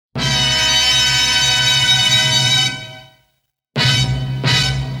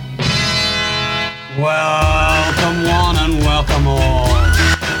Welcome one and welcome all.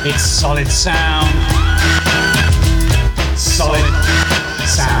 It's Solid Sound. Solid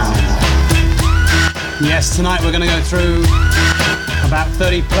Sound. Yes, tonight we're going to go through about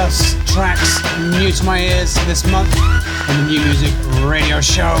 30 plus tracks new to my ears this month on the New Music Radio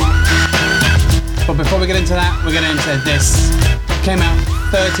Show. But before we get into that, we're getting into this. Came out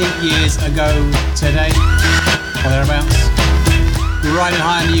 30 years ago today, or thereabouts. Riding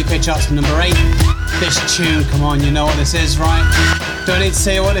high in the UK charts for number 8. This tune, come on, you know what this is, right? Don't need to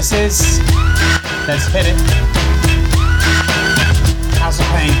say what this is. Let's hit it. House of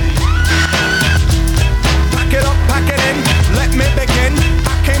Pain. Pack it up, pack it in, let me begin.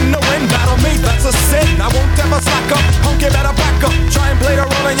 I came to win, battle me, that's a sin. I won't ever slack up, punk, you better back up. Try and play the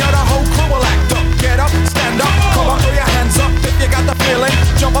role and you're the whole crew will act up. Get up, stand up, come on, throw your hands up if you got the feeling.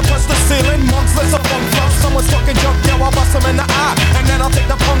 Jump up, touch the ceiling, monsters of funk flow. Someone's fucking jump, yo, I'll bust them in the eye. And then I'll take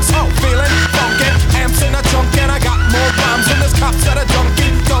the punks out, feeling funky. Amps in a trunk and I got more rhymes than this cops at a junkie.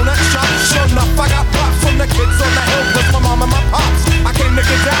 Donut shop, sure enough, I got props from the kids on the hill, plus my mom and my pops. I came to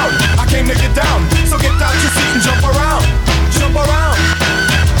get down, I came to get down. So get out your seat and jump around, jump around,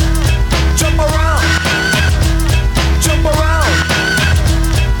 jump around, jump around,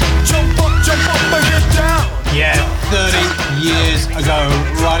 jump up and get down. Yeah, 30 years ago,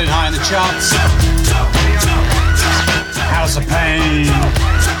 riding high in the charts. House of Pain,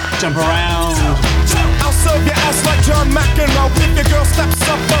 jump around. I'll serve your ass like John McEnroe. If your girl steps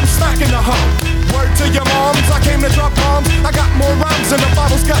up, I'm smacking the hoe. Word to your moms, I came to drop bombs. I got more rhymes than the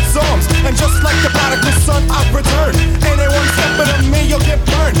Bible's got psalms. And just like the prodigal son, I've returned. Anyone stepping on me, you'll get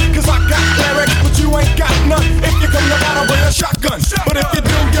burned. Cause I got lyrics, but you ain't got none. If you come to battle with a shotgun. But if you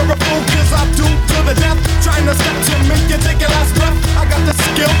do, you're a fool, cause I do to the death. Trying to step to me, you take your last breath. I got the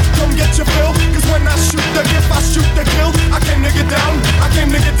skill, come get your fill. Cause when I shoot the gift, I shoot the kill. I came to get down, I came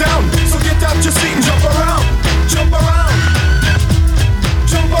to get down. So get out your seat and jump around. Jump around,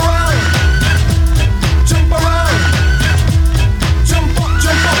 jump around, jump around, jump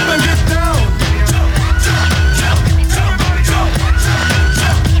up and get down.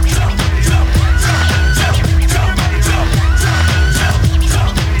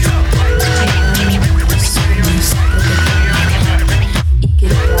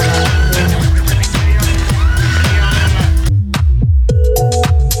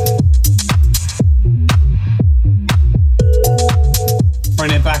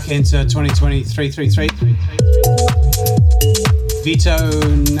 Bring it back into 2023. Vito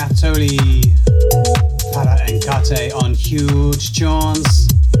Natoli para Encate on Huge Tunes.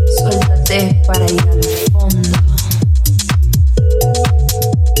 Suéltate para ir al fondo.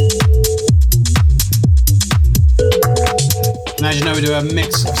 And as you know, we do a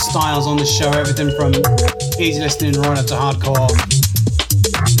mix of styles on the show, everything from easy listening right up to hardcore.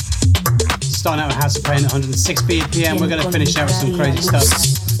 Starting out with House of Pain at 106 BPM, we're going to finish out with some crazy stuff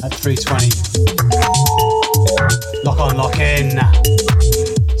at 320. Lock on, lock in.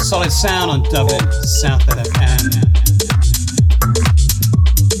 Solid Sound on Dublin, South FM.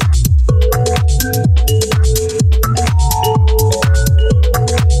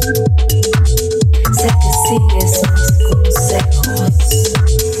 Sé que sigues mis consejos.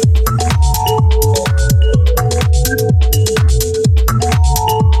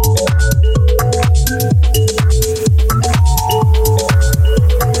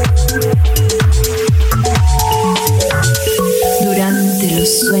 Durante los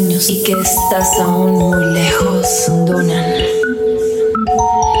sueños y que estás aún muy lejos, donan.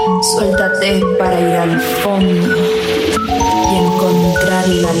 Suéltate para ir al fondo y encontrar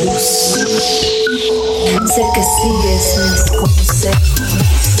la luz. Sé que sigues mis consejos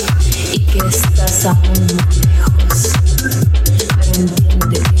y que estás aún muy lejos, pero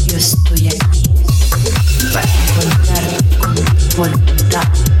entiende que yo estoy aquí para encontrarte con tu voluntad.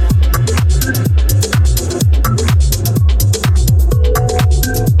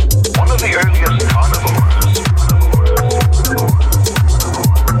 One of the earliest carnivores.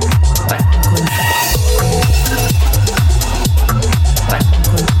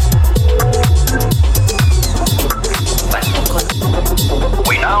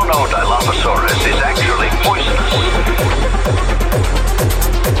 We now know Dilophosaurus is actually poisonous.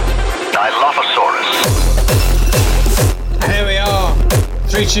 Dilophosaurus. Here we are,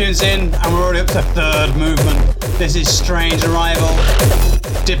 3 tunes in, and we're already up to third movement. This is Strange Arrival,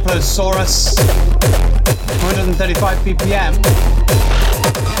 Diplosaurus, 135 BPM.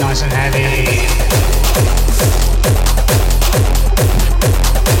 Nice and heavy.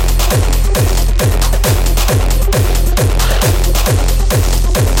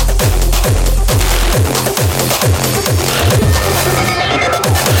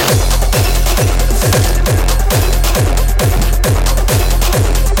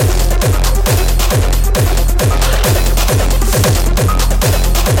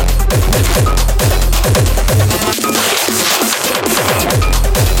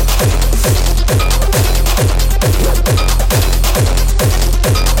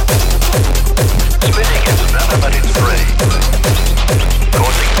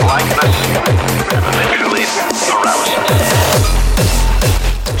 likeness and eventually arouse us.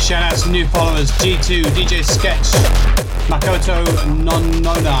 Shout out to new followers: G2, DJ Sketch, Makoto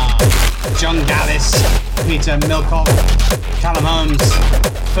Nonona, John Gallis, Peter Milcock, Callum Holmes,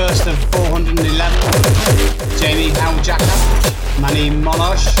 first of 411, Jamie Howjaka, Manny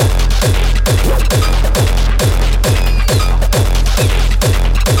Monosh.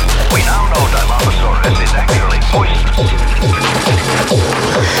 We now know Dilophosaurus is actually poisonous.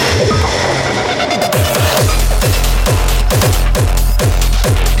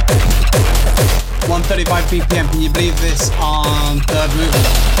 1:35 BPM. Can you believe this on third movement?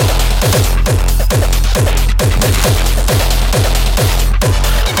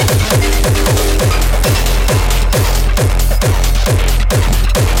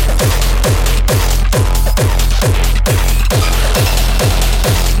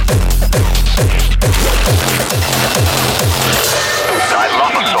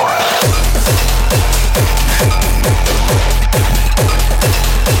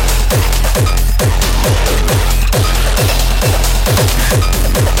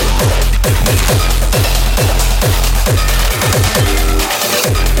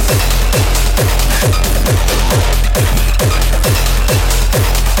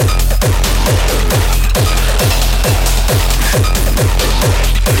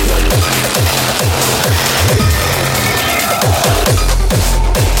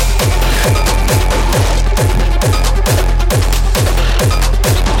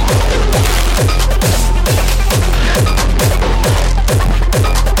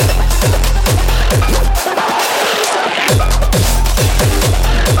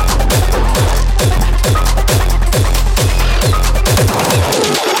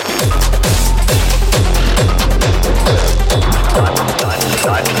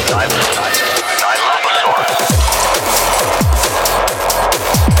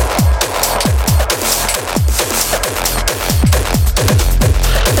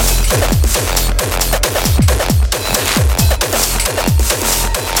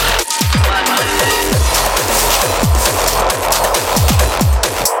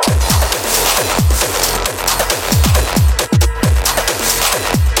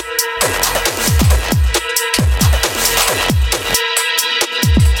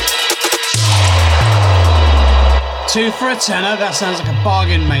 Tenor, that sounds like a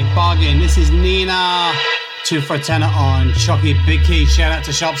bargain, mate. Bargain. This is Nina. 2 for a tenor on Shocky Big Key. Shout out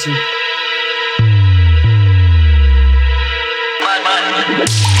to Shopson.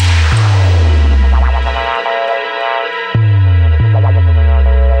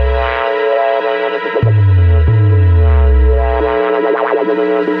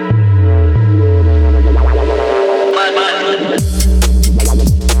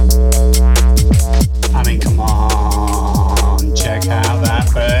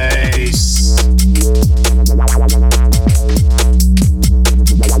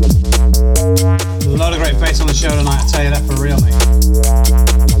 On the show tonight, I'll tell you that for real, mate.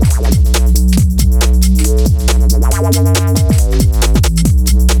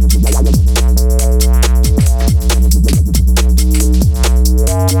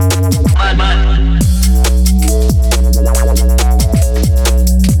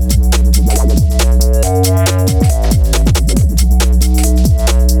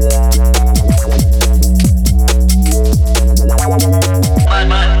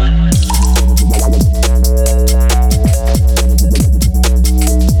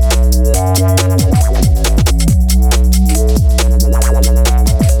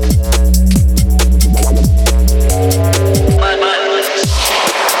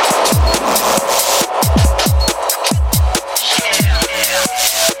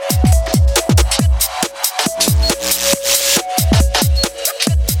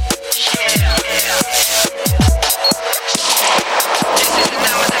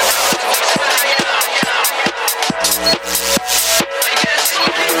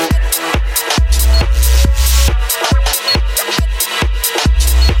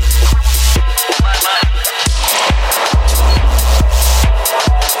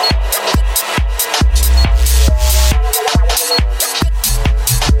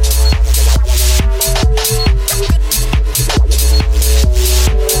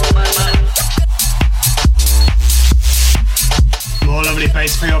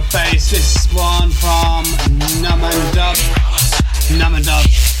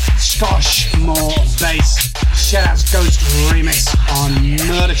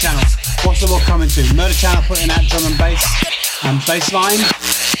 Bassline.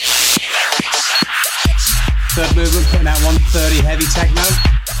 Third movement, putting out 130 heavy techno.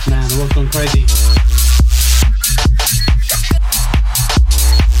 Man, the world's gone crazy.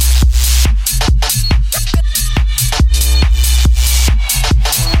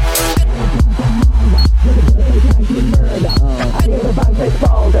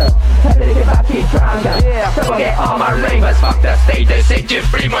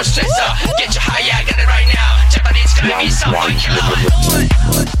 pretty much stressor. Get your high, yeah, get it right now. Japanese gonna be someone killer.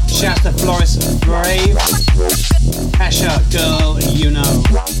 Shouts to Floris Brave, Asha Girl, you know,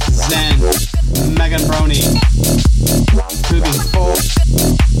 Zen, Megan Brony, Moving 4,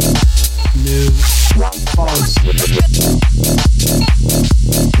 new follows.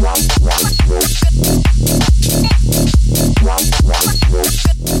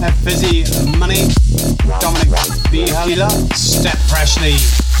 Fizzy Money, Dominic Bihila, Step Freshly,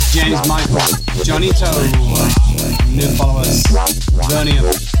 James Michael, Johnito, new followers, Vernium,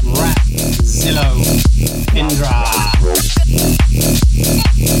 Rat, Zillow, Indra.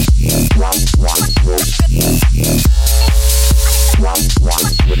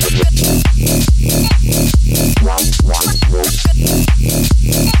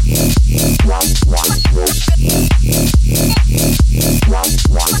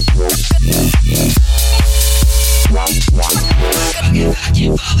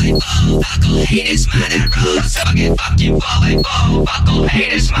 Haters mad and roll, fucking fucking ball, fucking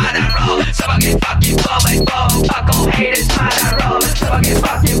haters mad and roll, fucking fucking ball, fucking haters mad and roll, fucking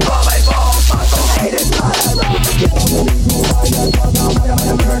fucking ball, fucking haters mad and roll.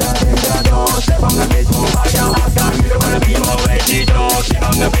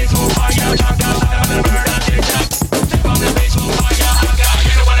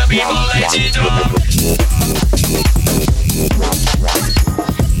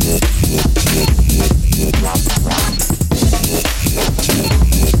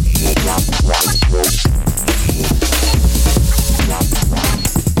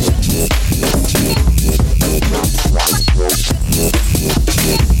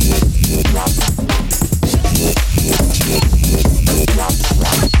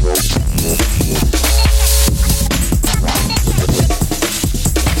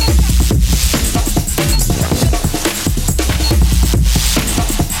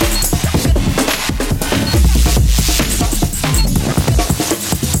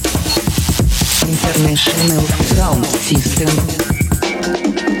 International Sound System.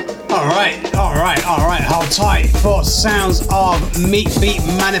 Alright, hold tight for sounds of Meat Beat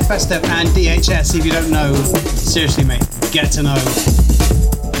Manifesto and DHS. If you don't know, seriously mate, get to know.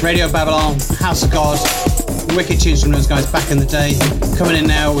 Radio Babylon, House of God, wicked tunes from those guys back in the day. Coming in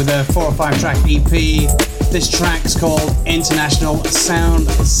now with a 4 or 5 track EP. This track's called International Sound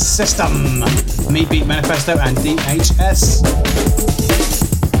System. Meat Beat Manifesto and DHS.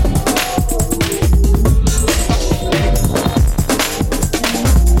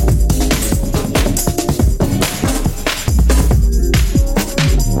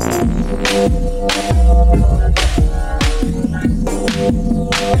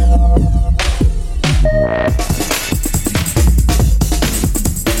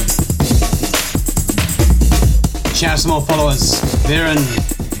 Shout out some more followers. Viren,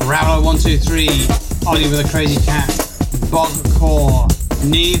 Ravelo123, Ollie with a Crazy Cat, Bog Core,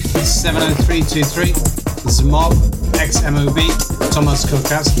 Neve 70323, Zmob, XMOB, Thomas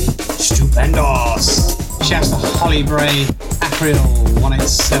Kokowski, Stupendos. Shout out to Holly Bray, April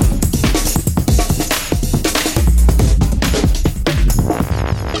 187.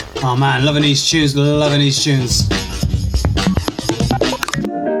 Oh man, loving these tunes, loving these tunes.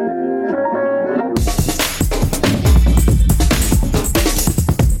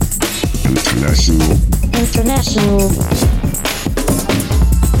 International.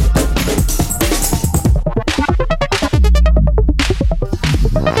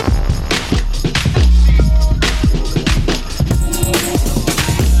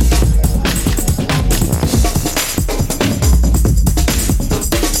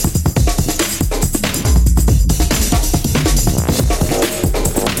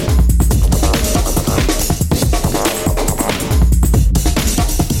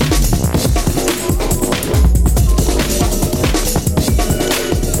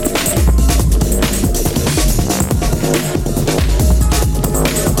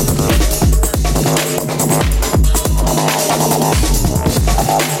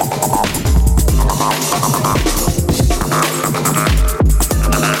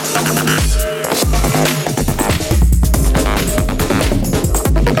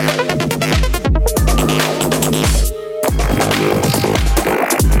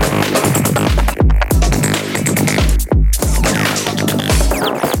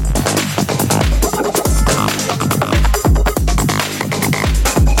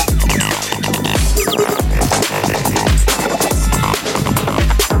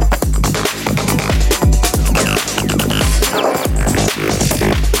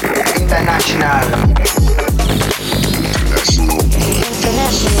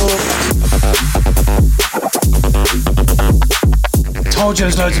 Told you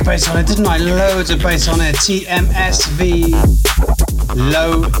there's loads of bass on it, didn't I? Loads of bass on it. TMSV,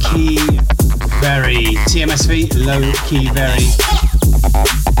 Low Key Very. TMSV, Low Key Very.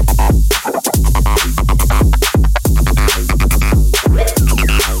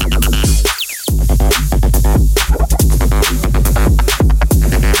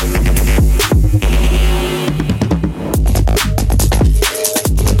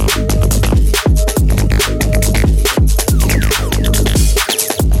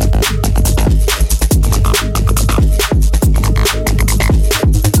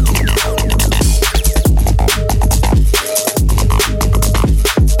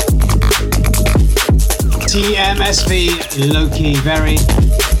 TMSV, Low Key Very.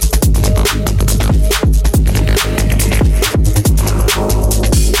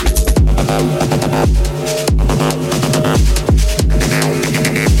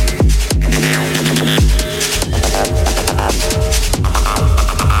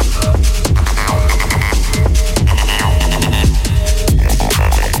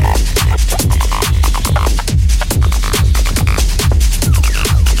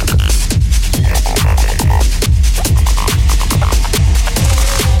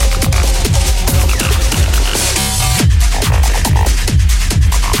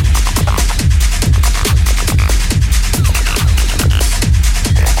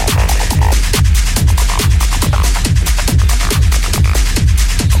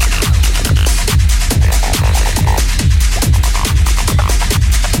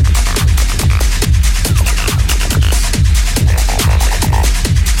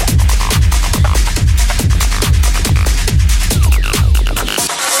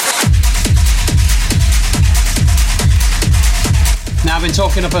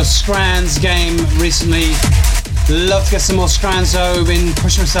 Talking up a Scrands game recently. Love to get some more Scrands though. Been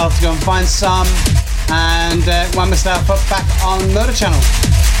pushing myself to go and find some. And one myself up back on Murder Channel.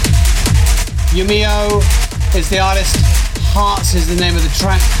 Yumio is the artist. Hearts is the name of the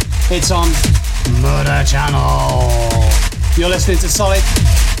track. It's on Murder Channel. You're listening to Solid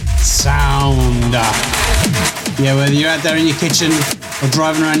Sound. Yeah, whether you're out there in your kitchen or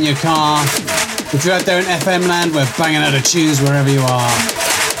driving around in your car, if you're out there in FM land, we're banging out of tunes wherever you are.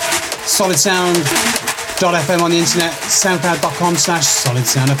 SolidSound.fm on the internet,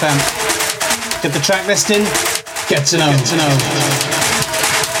 soundcloud.com/SolidSoundFM. Get the track listing, get to know.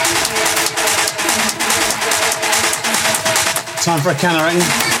 Time for a can, I reckon.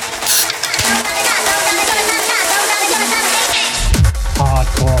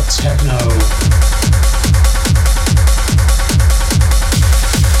 Hardcore techno.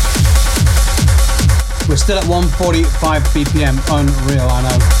 We're still at 145 BPM, unreal, I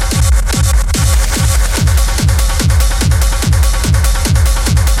know.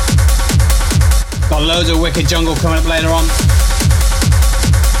 Got loads of wicked jungle coming up later on.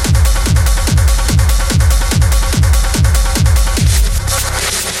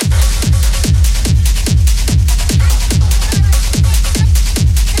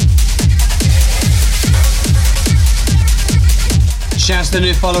 Shouts to the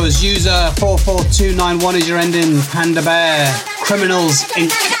new followers. User 44291 is your ending. Panda Bear. Criminals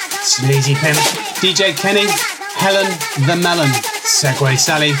Inc. Sleazy Pimp. DJ Kenny. Helen the Melon. Segway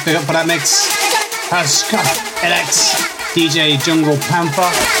Sally. Big up for that mix. Pascal LX. DJ Jungle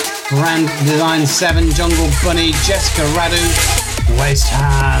Panther. Brand Design 7. Jungle Bunny. Jessica Radu. Waste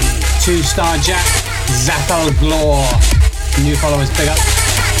Hand. 2-Star Jack. Zathal Glor. New followers. Big up.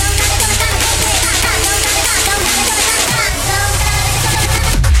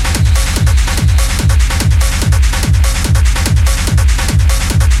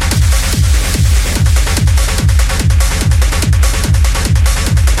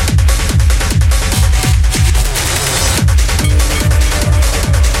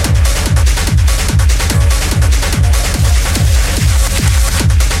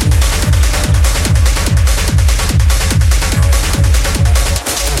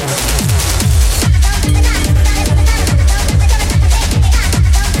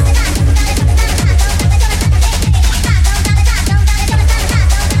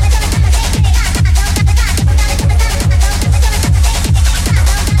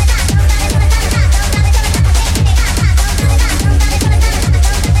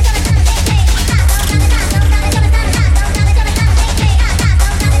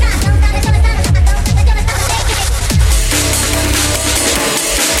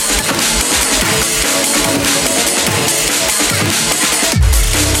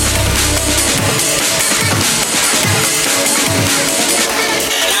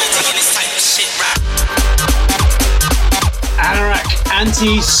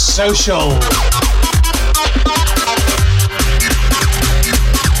 Antisocial.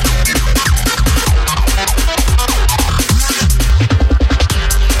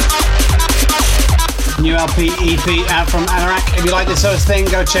 LP EP out from Anorak. If you like this sort of thing,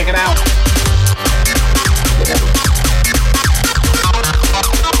 go check it out.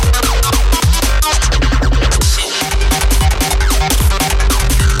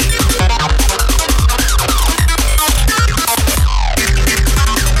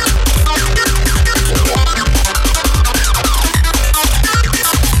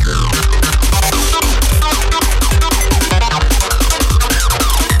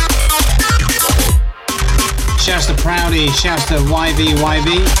 Shouts to Proudy, shouts to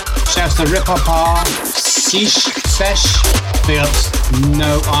YVYV, shouts to Ripapa, Sesh, big ups,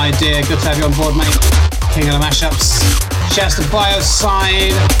 no idea, good to have you on board, mate, king of the mashups. Shouts to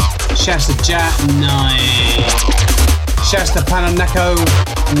Bioside, shouts to Jat9, shouts to Panoneko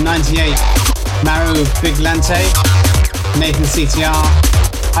 98, Maru Biglante, Nathan CTR,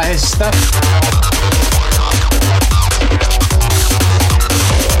 I hear stuff.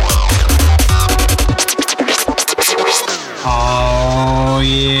 Oh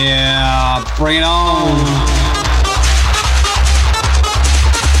yeah, bring it on.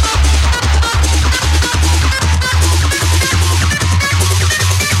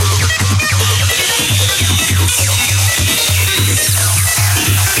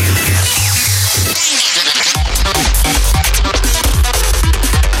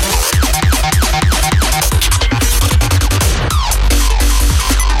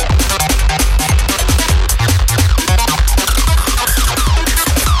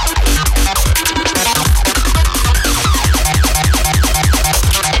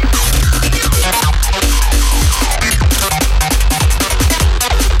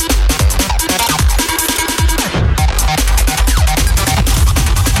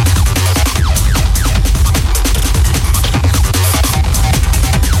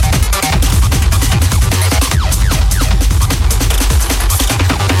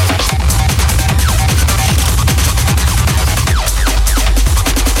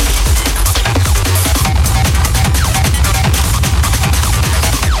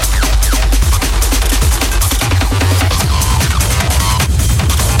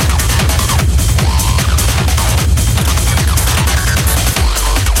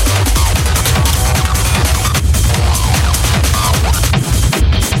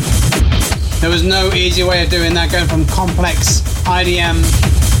 There was no easy way of doing that, going from complex IDM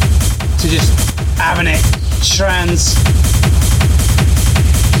to just having it trance.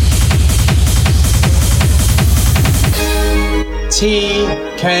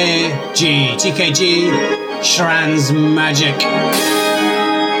 TKG, trans magic.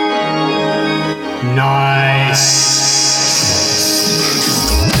 Nice.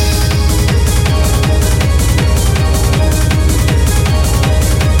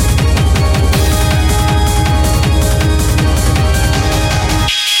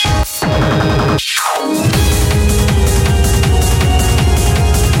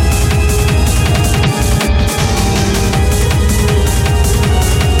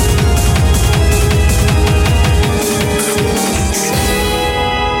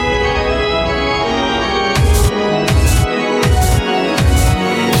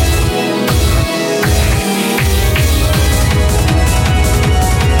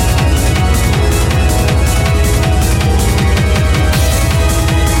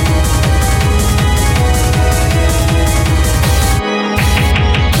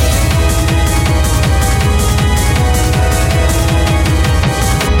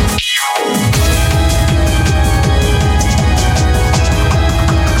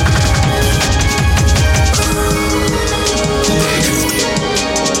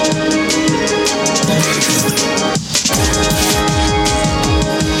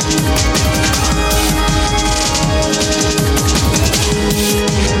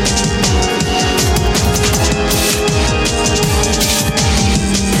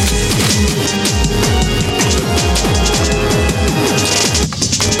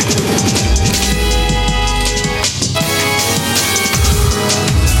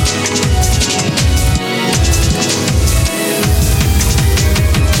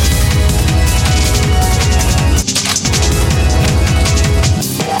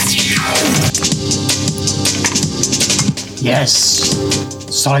 Yes,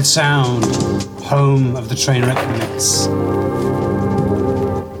 Solid Sound, home of the Trainwreck mix.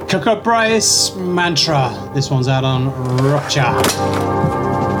 Coco Bryce, Mantra. This one's out on Rocha.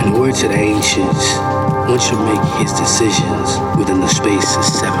 In words of the ancients, one should make his decisions within the space of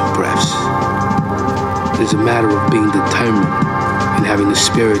 7 breaths. It is a matter of being determined and having the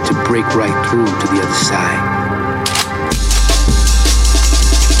spirit to break right through to the other side.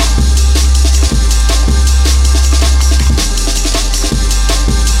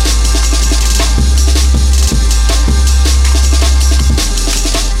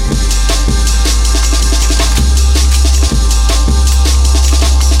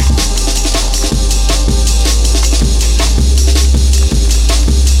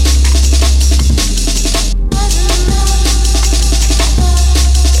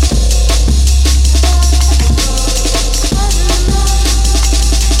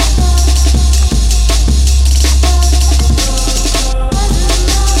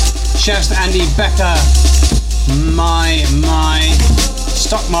 Shouts to Andy Becker. My.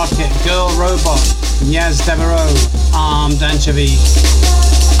 Stock Market, Girl Robot, Yaz Devereaux, Armed Anchovy.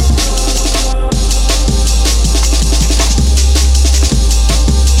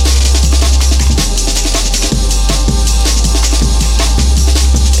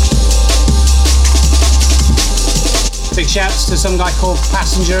 Big shouts to some guy called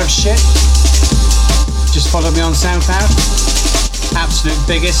Passenger of Shit. Just followed me on SoundCloud. Absolute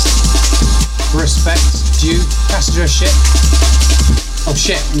biggest. Respect due. Passenger of Shit. Oh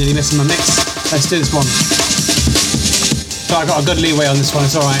shit, nearly missing my mix. Let's do this one. So I got a good leeway on this one,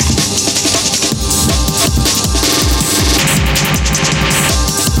 it's alright.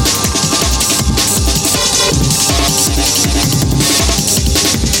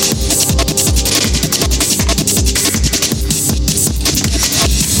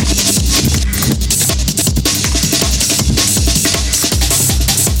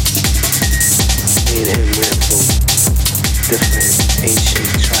 Different ancient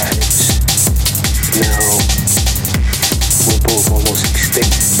tribes. Now we're both almost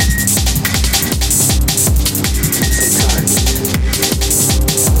extinct. Sometimes you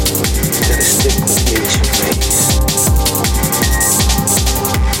gotta stick with ancient ways.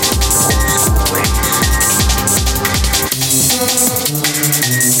 Old school ways.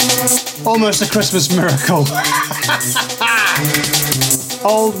 Almost a Christmas miracle.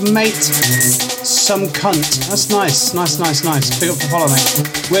 Old mate, some cunt. That's nice. Big up for follow,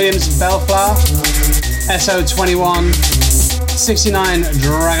 mate. Williams Bellflower, SO21, 69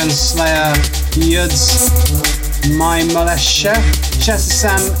 Dragon Slayer, Yuds, My Militia, Chester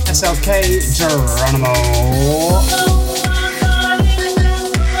Sam, SLK, Geronimo.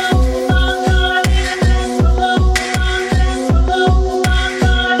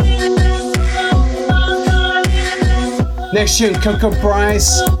 Next tune, Coco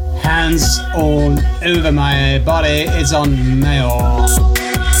Bryce, Hands All Over My Body. It's on Mayor.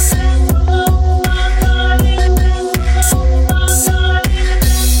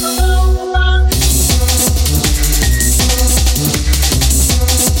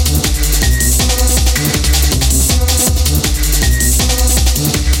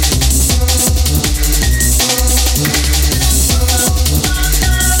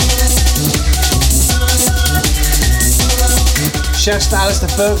 Shouts to Alistair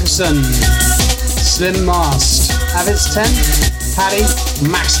Ferguson, Slim Mast, Avids 10, Paddy,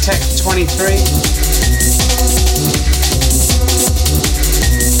 Max Tech 23.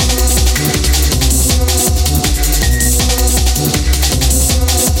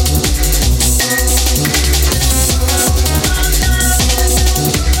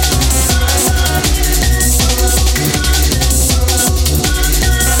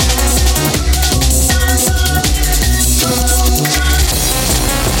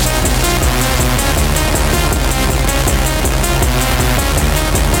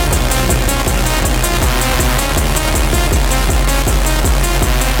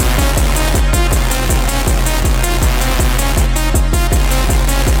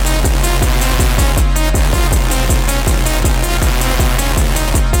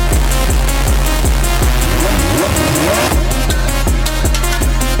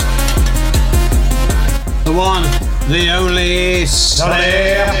 The only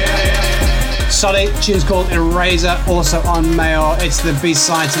Solid tune's called Eraser, also on Mayor. It's the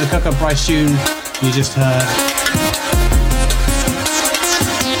B-side to the Coco Bryce tune you just heard.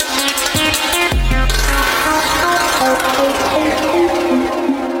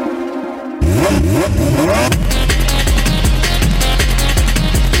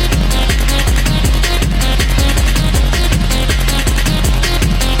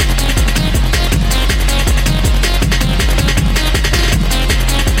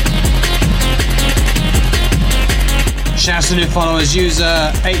 Shouts to new followers,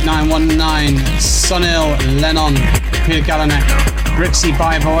 user 8919, Sunil Lennon, Peter Galanek, Brixie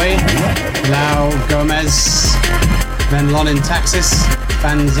Byboy, Lau Gomez, Then Lonin Taxis,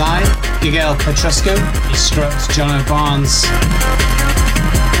 Banzai, Gigel Petrusco, Struts, John Barnes.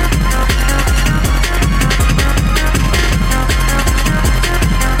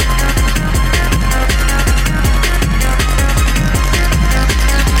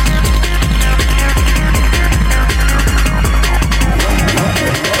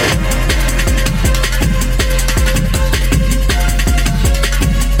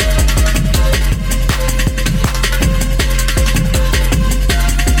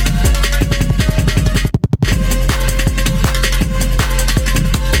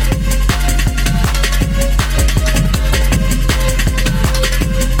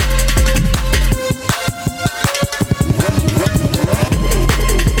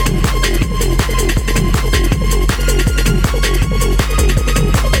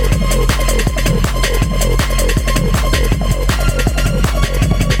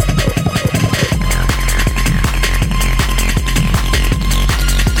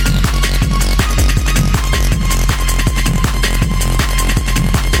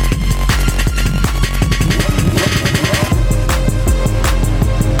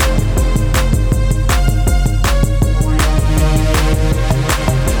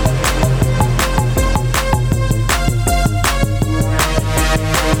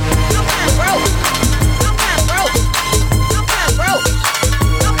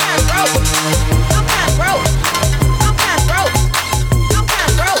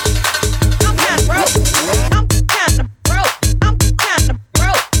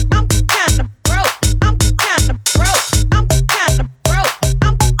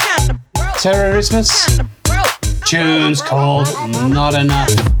 Terrorismus. Tunes called Not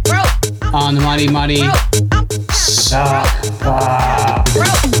Enough on the Mighty Mighty Suck Bar.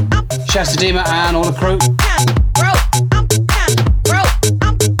 Shouts to Dima and all the crew.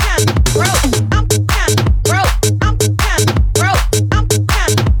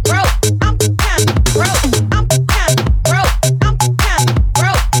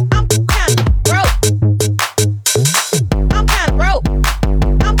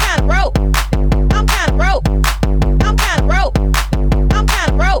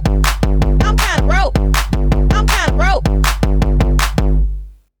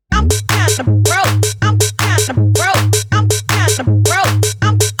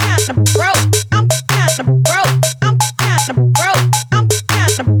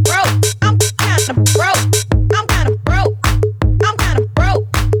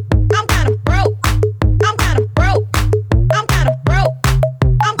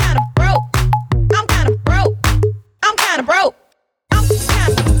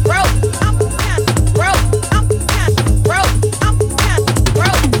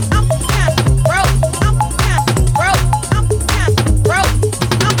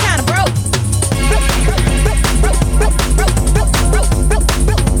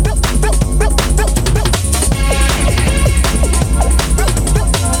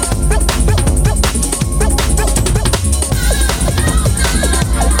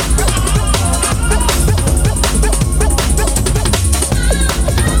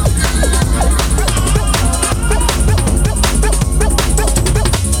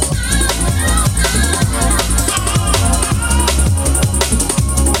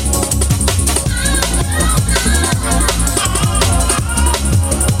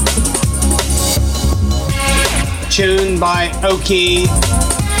 Tune by Oki,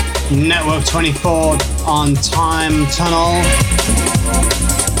 Network 24 on Time Tunnel.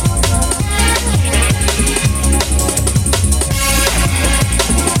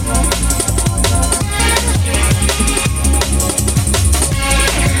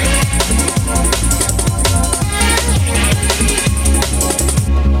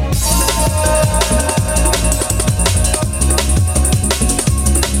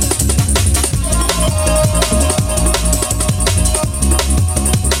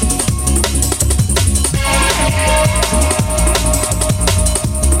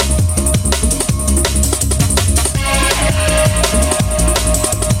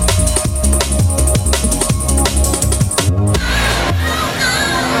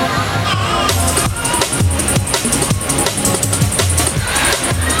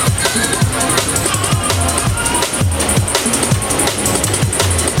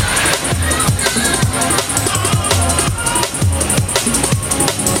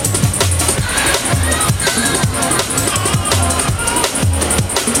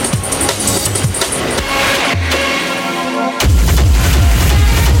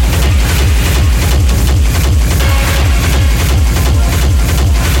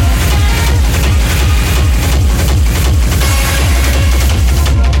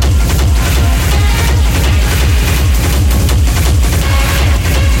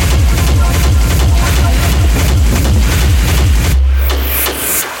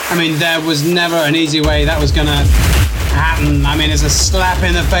 There was never an easy way that was gonna happen. I mean, it's a slap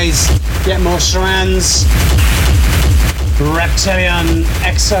in the face. Get more strands. Reptilian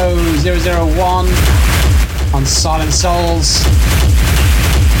EXO 001 on Silent Souls.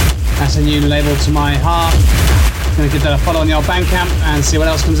 That's a new label to my heart. Gonna give that a follow on the old Bandcamp and see what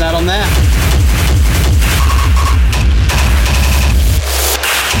else comes out on there.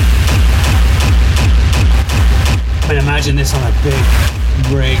 I mean, imagine this on a big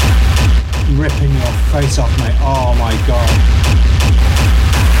rig, ripping your face off, mate. Oh my god.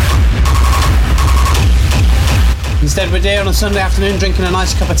 Instead, we're here on a Sunday afternoon drinking a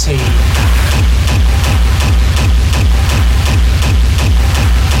nice cup of tea.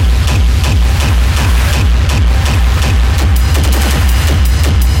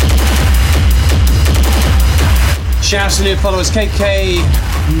 Shouts to new followers: KK,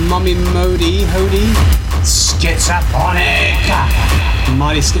 Mummy Modi, Hody, Schizophrenic,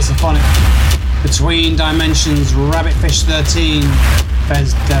 Mighty Schizophrenic, Between Dimensions, Rabbitfish 13,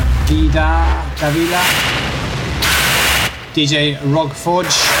 Bez Davida, DJ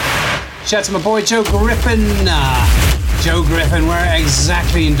Rogforge. Shout out to my boy Joe Griffin. Joe Griffin, where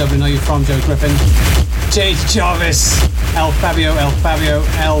exactly in Dublin are you from, Joe Griffin? Jade Jarvis, El Fabio,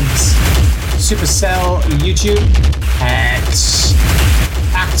 Elbs, Supercell, YouTube, X,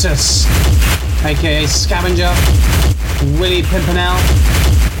 Actus, aka Scavenger, Willie Pimpernel,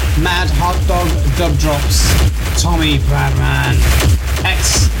 Mad Hot Dog Dub Drops, Tommy Bradman,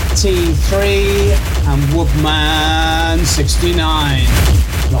 X T3 and Woodman 69.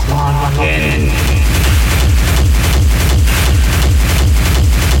 Lock on, lock in.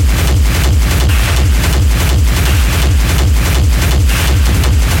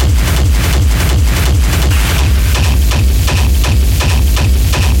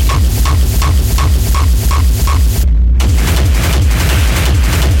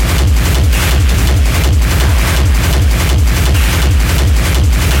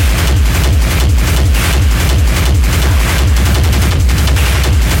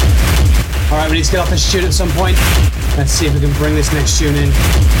 Alright, we need to get off this tune at some point. Let's see if we can bring this next tune in.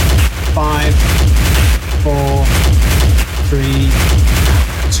 5, 4, 3,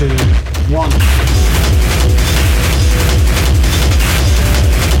 2, 1.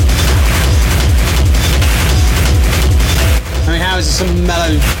 I mean, how is some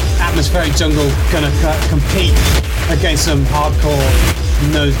mellow atmospheric jungle gonna compete against some hardcore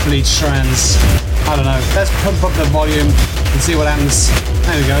nosebleed strands? I don't know. Let's pump up the volume and see what happens.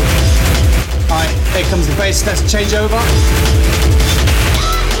 There we go. Alright, here comes the bass. Let's change over.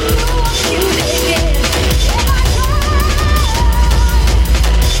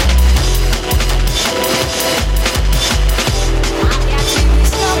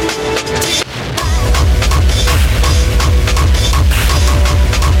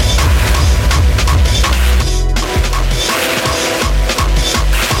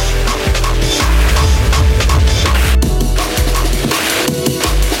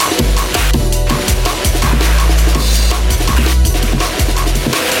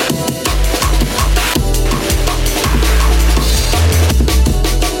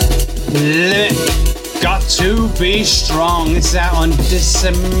 Limit. Got to be strong. This is out on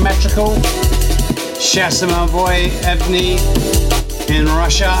Disymmetrical. Shouts to my boy Evney in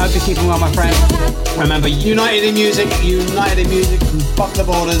Russia. I hope you're keeping well, my friend. Remember, united in music, and fuck the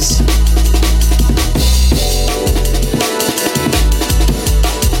borders.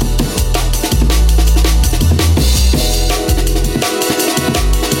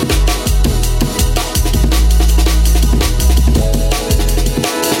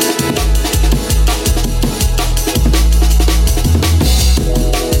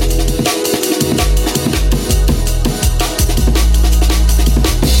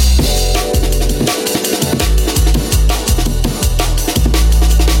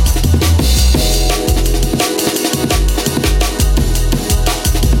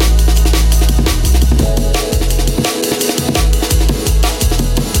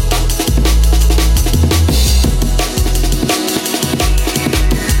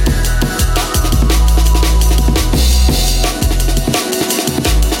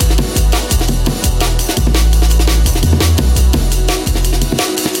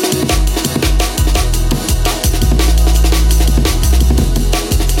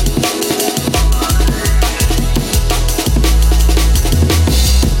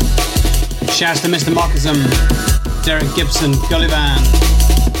 Shouts to Mr. Markism, Derek Gibson, Gullivan,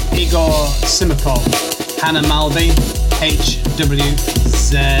 Igor Simikov, Hannah Malby,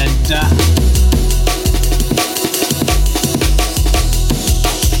 HWZ.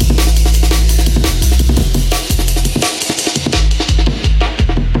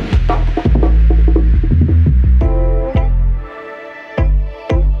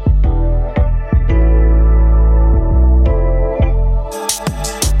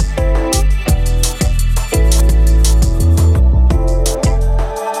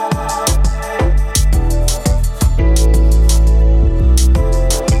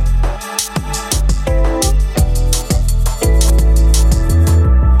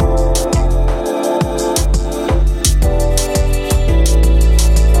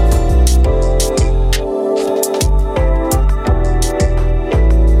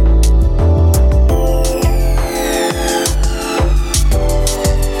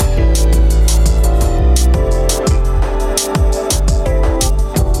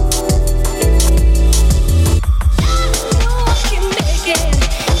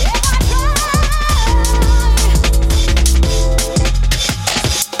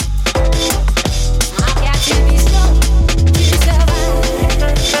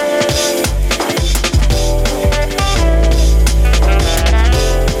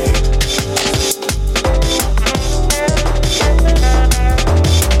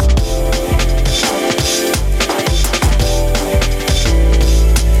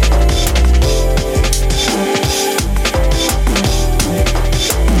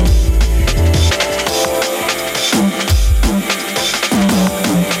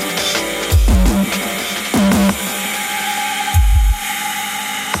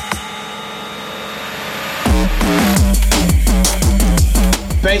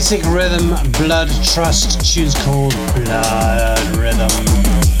 Basic Rhythm, Blood Trust, tunes called Blood Rhythm.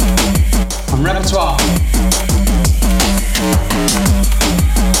 On Repertoire.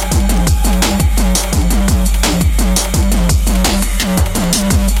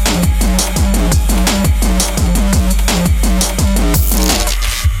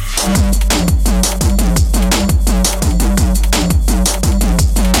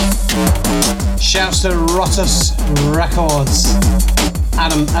 Shouts to Rotus Records.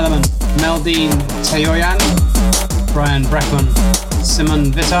 Adam Element, Meldine Teoyan, Brian Breckman,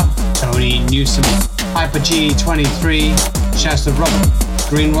 Simon Vitter, Tony Newsom, Hyper G23, shouts to Robert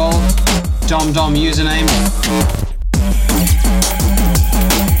Greenwald, Dom username.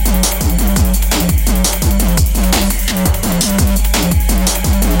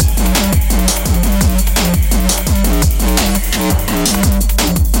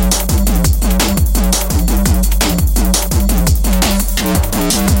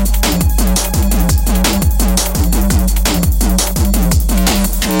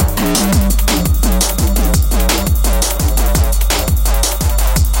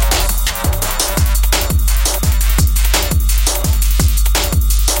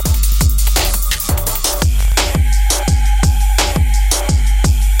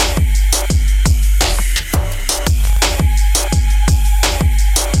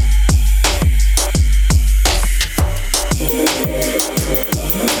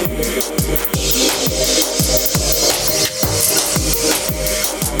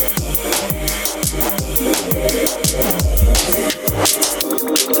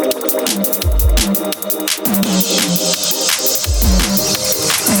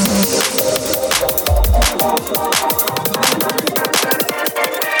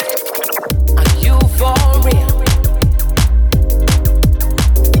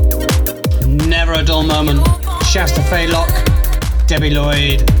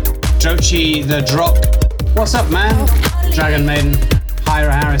 The Drop. What's up, man? Dragon Maiden,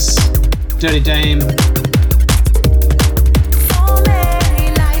 Hyra Harris, Dirty Dame.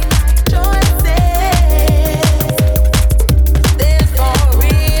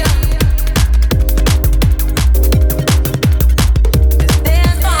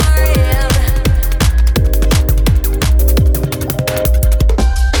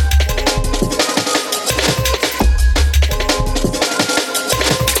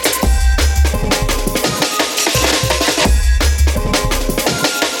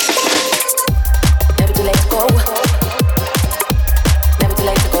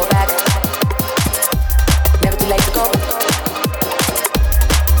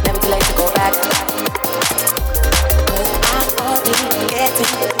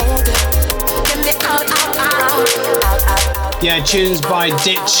 Yeah, tunes by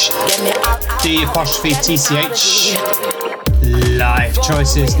Ditch, D''TCH. Life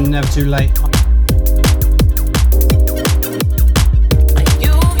choices, never too late.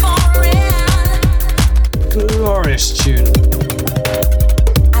 Glorious tune.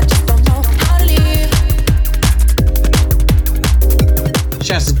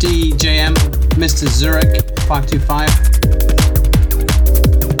 Shouts to DJM, Mr. Zurich, 525.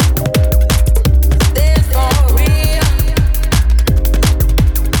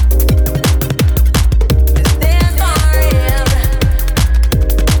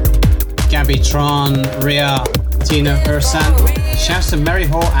 Tron, Ria, Tina, Ursan. Shouts to Mary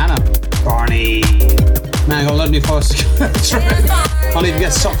Hall, Anna, Barney. Man, I got a lot of new followers to go through. I'll even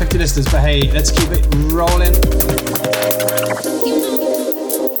get top 50 listeners, but hey, let's keep it rolling.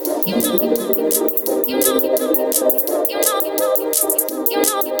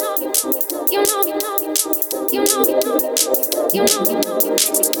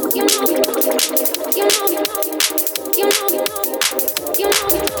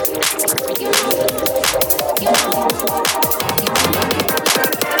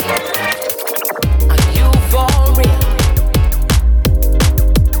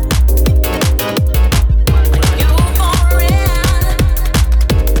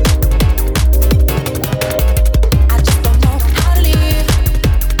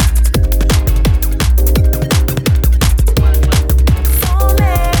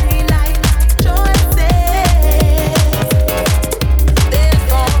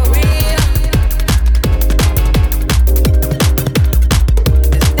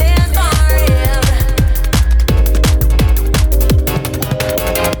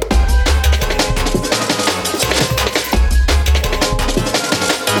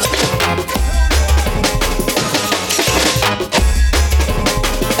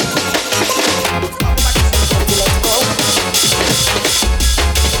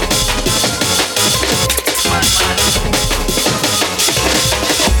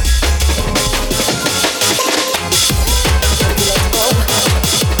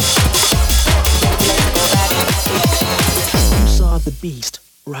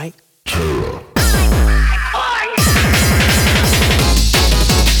 right?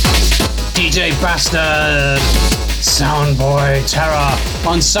 DJ Bastard, Soundboy Terror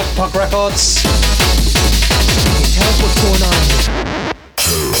on Suck Puck Records. Hey, tell us what's going on here.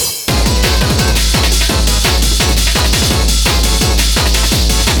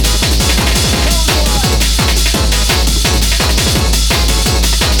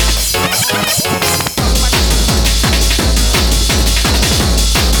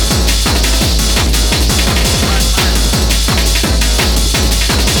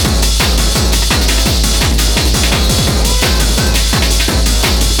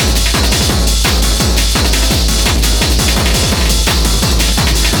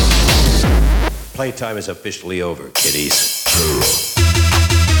 Playtime is officially over, kiddies.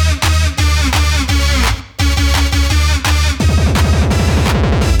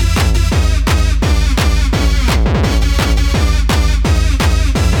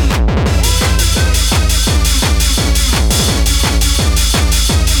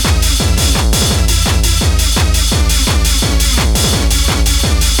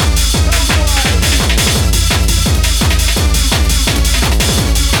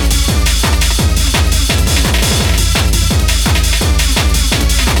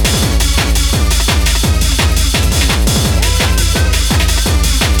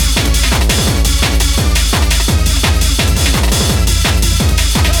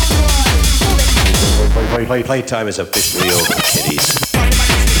 Playtime is officially over, kiddies.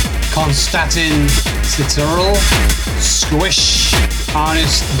 Konstantin Cicero, Squish,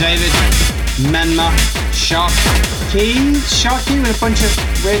 Ernest David, Menma, Sharky with a bunch of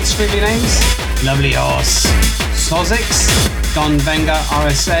weird squiggly names, Lovely Horse, Sozix, Don Venga,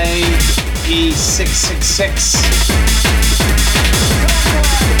 RSA, E666.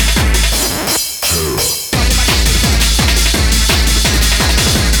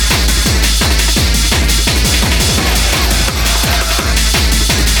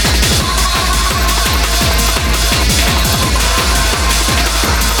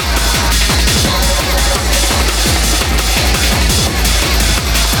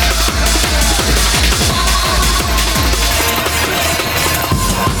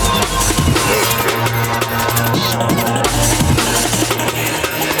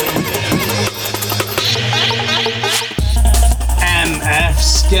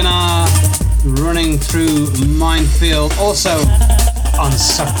 Skinner running through Minefield, also on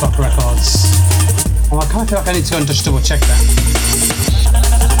Suck Puck Records. Oh, I kind of feel like I need to go and just double check that.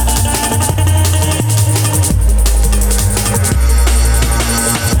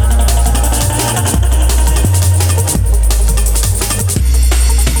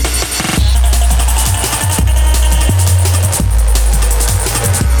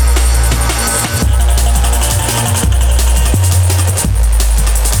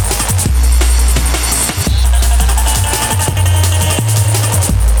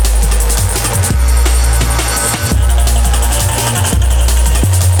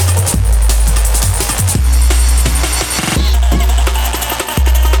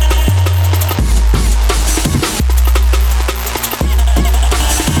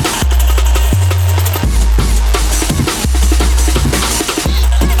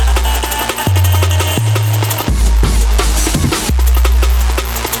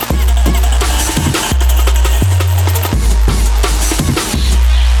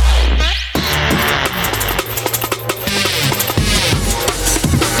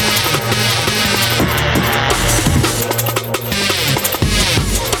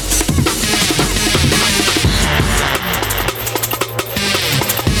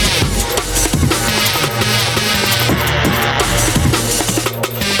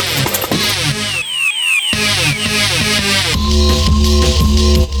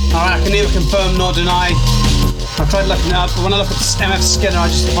 Confirm nor deny. I've tried looking it up, but when I look at MF Skinner, I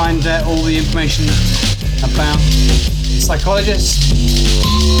just find all the information about psychologist.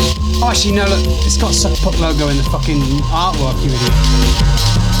 Oh, actually, no, look, it's got Suck Puck logo in the fucking artwork, you idiot.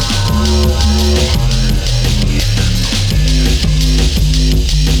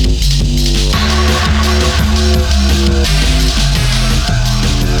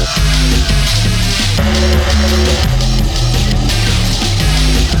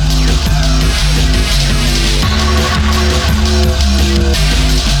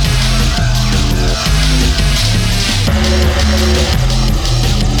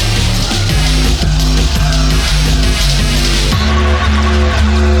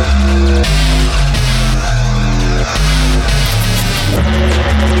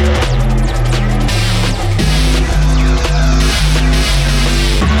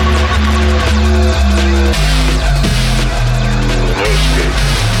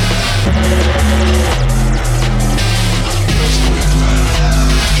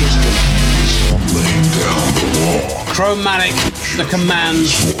 Chromatic, The Command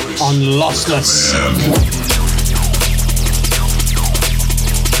on Lossless.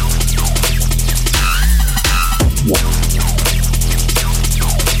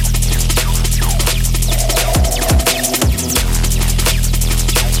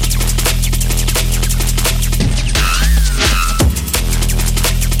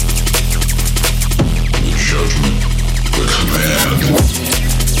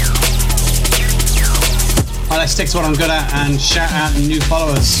 Let's stick to what I'm good at and shout out new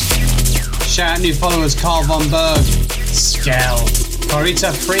followers. Shout out new followers: Carl Von Berg, Skell,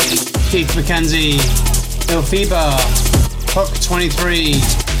 Corita Freak, Keith McKenzie, Ilfiba,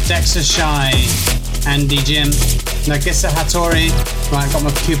 Hook23, Dexter Shy, Andy Jim, Nagisa Hattori. Right, got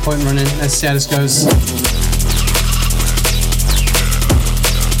my cue point running. Let's see how this goes.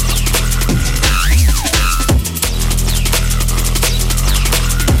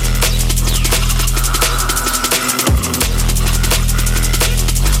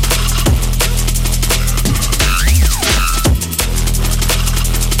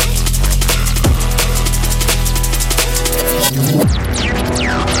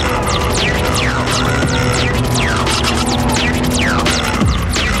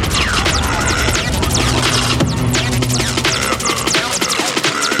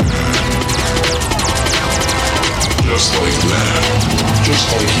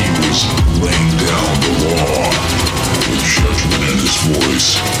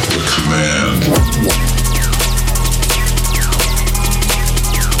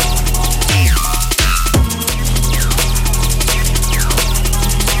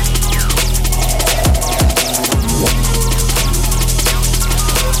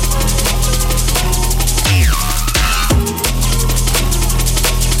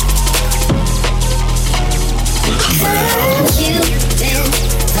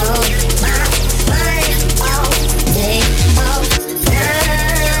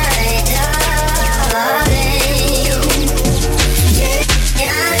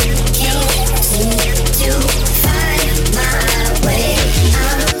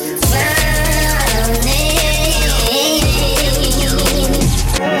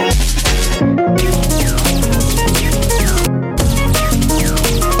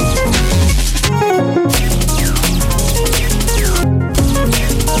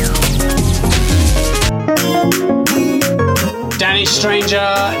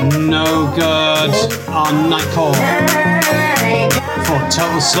 Stranger, no good on Nightcore. For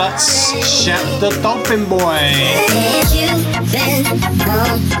Total Sluts, shout the Dolphin Boy. You've been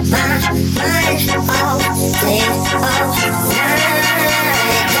on my mind all day,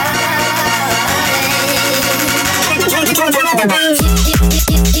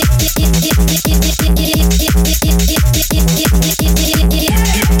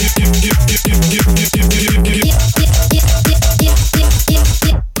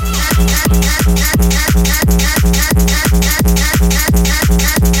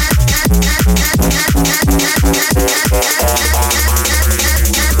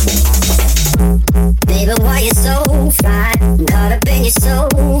 baby, why you so fly? Caught up in your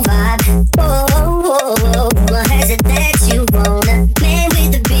soul vibe. Oh, what has it that you wanna? Man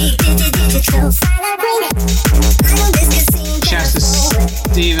with the beat, digital. Shouts to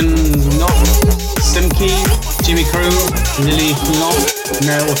Stephen Knott, Simkey, Jimmy Crew, Lily Knott,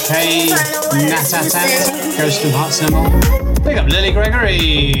 Meryl K, Natatat, Ghost of Heart Symbol. Big up Lily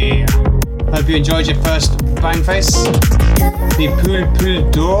Gregory. Hope you enjoyed your first bang face. The Pool Pool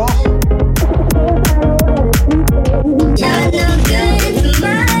D'Or. You're no good for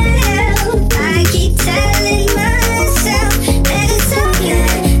my health. I keep telling myself that it's okay.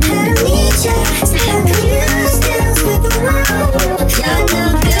 I need you, so how come you still with the world? You're no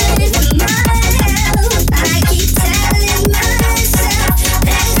good for my health. I keep telling myself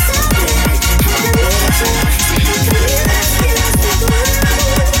that it's okay. I need you, so how come you still with the world? You're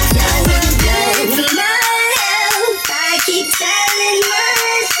no good for my health. I keep telling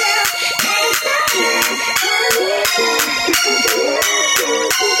myself that it's okay.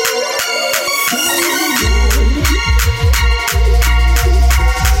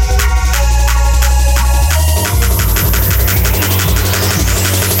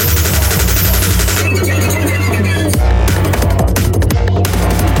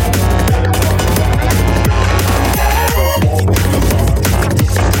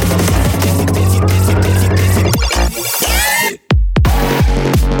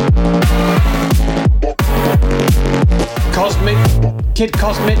 Kid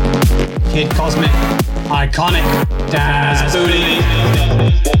Cosmic, iconic, Daz Booty.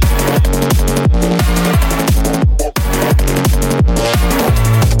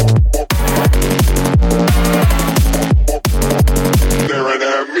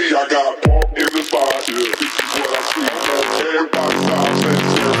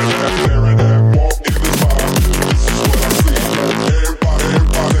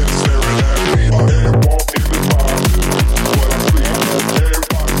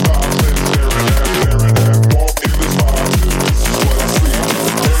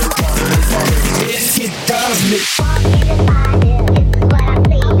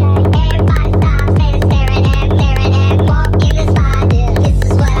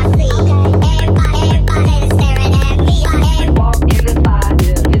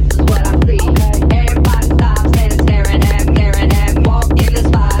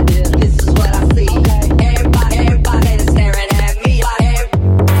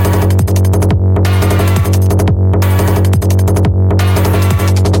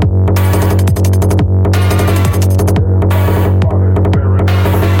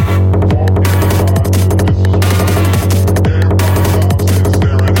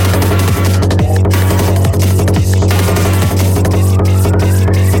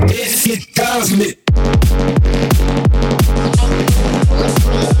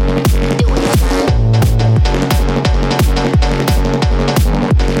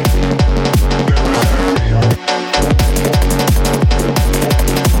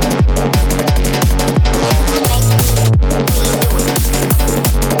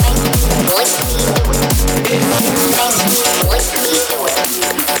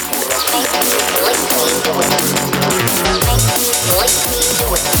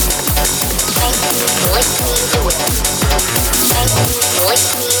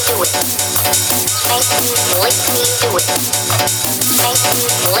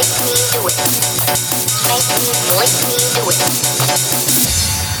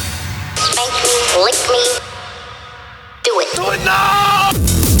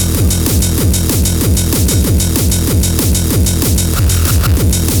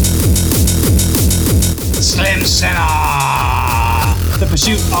 Slim Sinner, The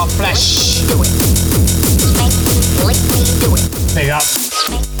Pursuit of Flesh. Big up,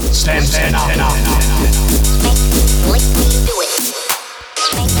 Slim Sinner.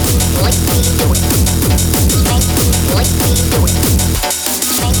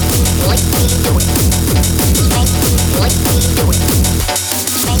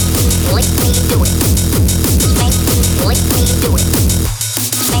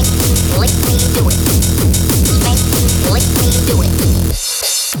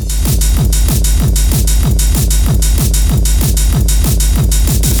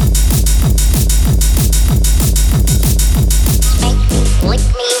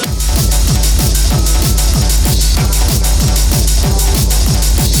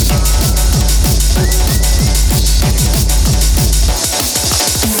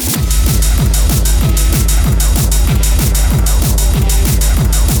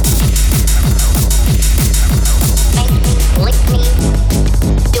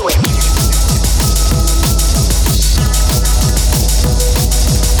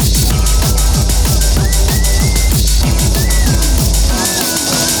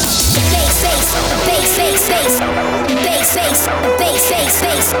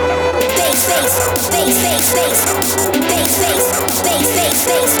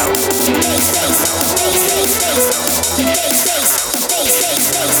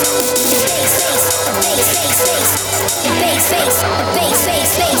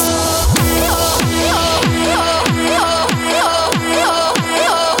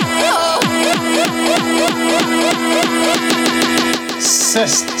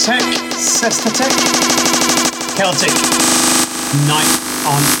 Cestatic, Celtic, Night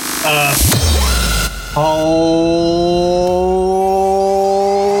on Earth. Hold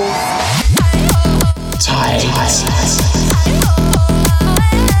tight.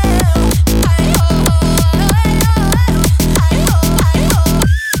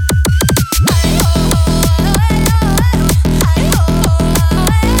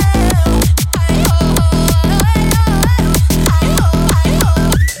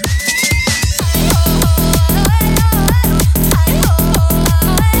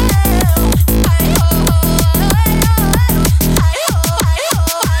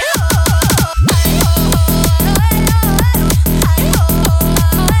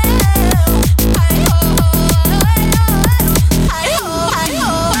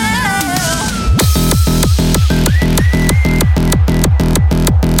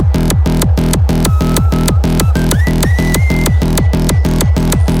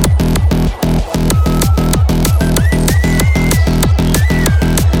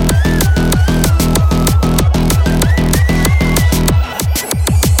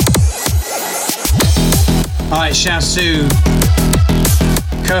 Shouts to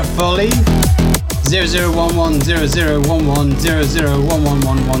Kerfoli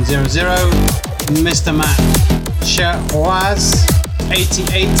 0011001100111100, Mr. Matt Cherroise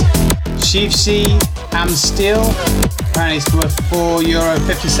 88, Chief C Am Steel, apparently it's worth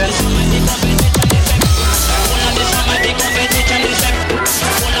 €4.50.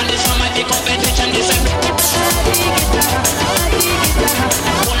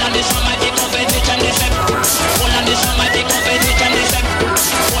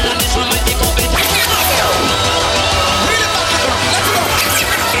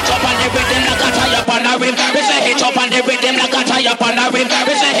 Hit up on the rhythm like a tie up on a rim.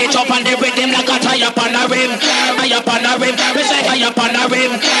 We say hit up on the rhythm like a tie up on a rim. Tie up on a rim. We say tie up on a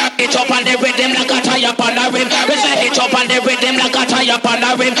rim. Hit up on the rhythm like a tie up on a rim. We say hit up on the rhythm like a tie up on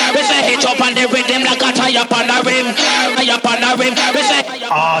a rim. We say hit up on the rhythm like a tie up on a rim. Tie up on a rim. We say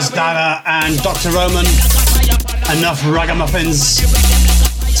Ars Dagger and Dr. Roman. Enough ragamuffins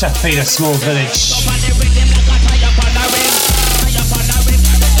to feed a small village.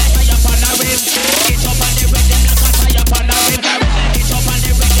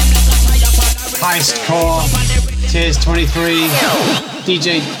 Heist Core, Tears 23,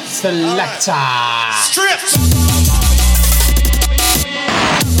 DJ Selector. Stripped.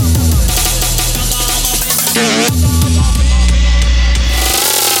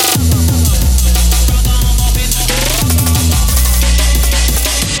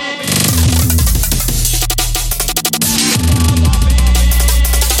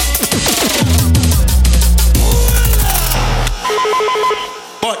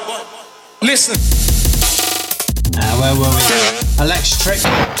 Listen. Where were we? Electric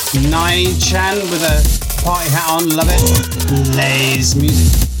 9chan with a party hat on, love it. Lays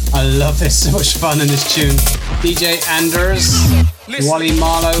music. I love this, so much fun in this tune. DJ Anders, Wally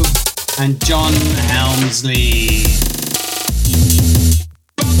Marlowe, and John Helmsley.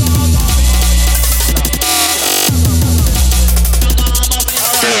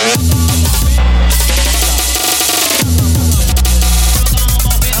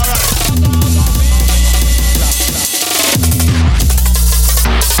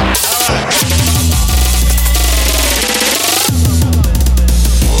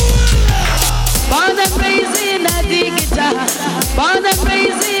 Born and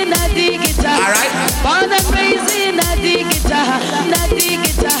raised in a the guitar. Alright. Born and raised in a the guitar. Na the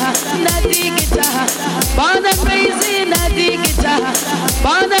guitar. Na the guitar. Born and raised in a the guitar.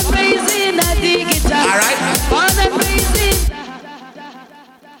 Born and raised in a the guitar. Alright. Born and raised in.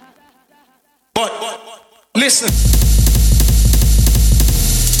 But listen.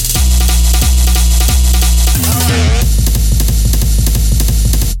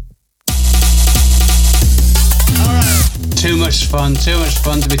 Too much fun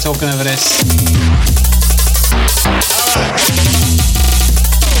to be talking over this.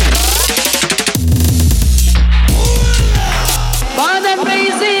 Born and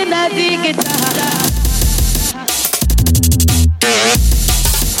raised in a the guitar.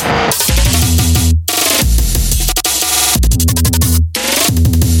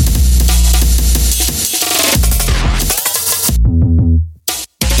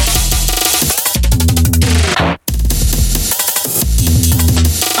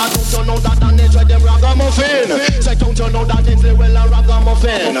 Say, don't you know that it's the well a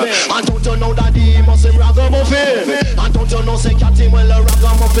ragamuffin? And don't you know that he must him ragamuffin? And don't you know say cat him well a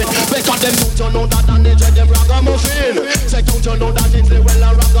ragamuffin? Because them don't you know that and they dread them ragamuffin? Say, don't you know that it's the well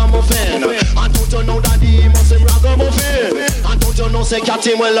a ragamuffin? And don't you know that he must him ragamuffin? And don't you know say cat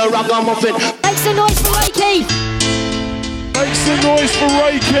him well a ragamuffin? Make some noise for Ray Keith! Make some noise for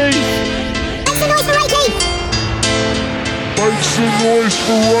Ray Keith! Make some noise for Ray Keith! Make some noise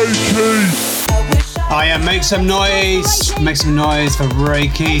for Ray Keith! Oh yeah, make some noise. Make some noise for Ray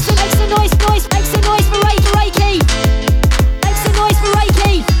Keith. Make some noise for Ray Keith. Make some noise for Ray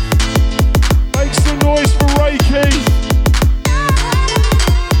Keith. Make some noise for Ray Keith.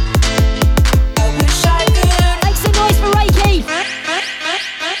 I wish I could. Make some noise for Ray Keith.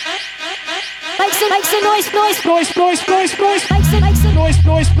 Make some noise.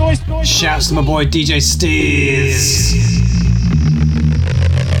 Make some noise. Shouts to my boy DJ Steers.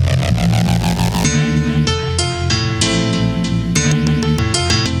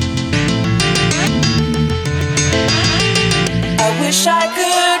 Wish I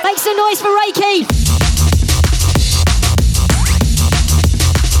could. Make some noise for Ray Keith.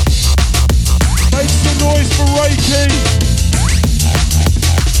 Make some noise for Ray Keith.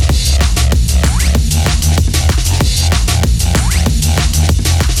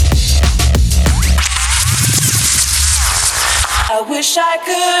 I wish I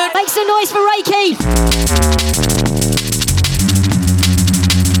could. Make some noise for Ray Keith.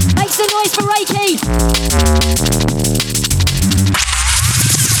 Make some noise for Ray Keith.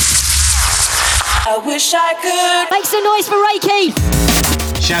 I wish I could. Make some noise for Ray Keith.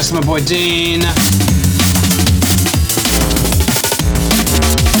 Shouts to my boy Dean.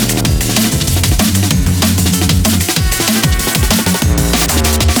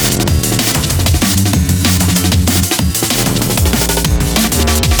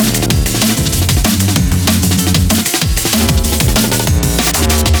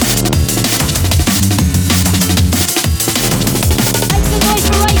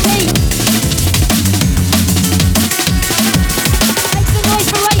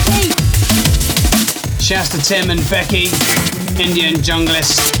 Shouts to Tim and Becky, Indian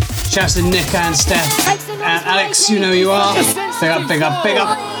Junglist. Shouts to Nick and Steph. And Alex, you know who you are. Big up, big up, big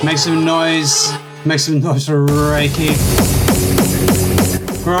up. Make some noise. Make some noise for Reiki.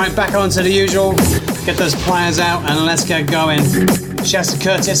 Right, back on to the usual. Get those pliers out and let's get going. Shouts to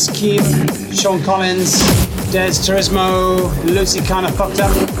Curtis, Keem, Sean Collins, Des Turismo, Lucy Kinda Fucked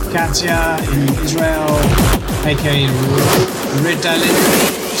Up, Katya in Israel, aka Riddalin.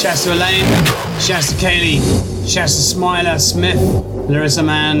 Shouts to Elaine, shouts to Kaylee, shouts to Smiler, Smith, Larissa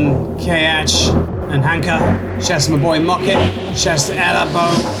Man, KH, and Hanka. Shouts to my boy Mocket, shouts to Ella Bo,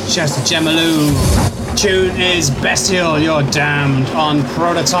 shouts to Gemma Lou. Tune is Bestial, You're Damned on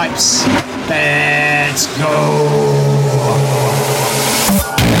Prototypes. Let's go.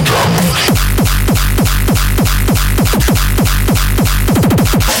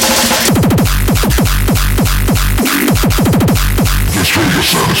 Destroy your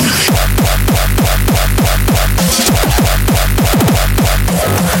sanity.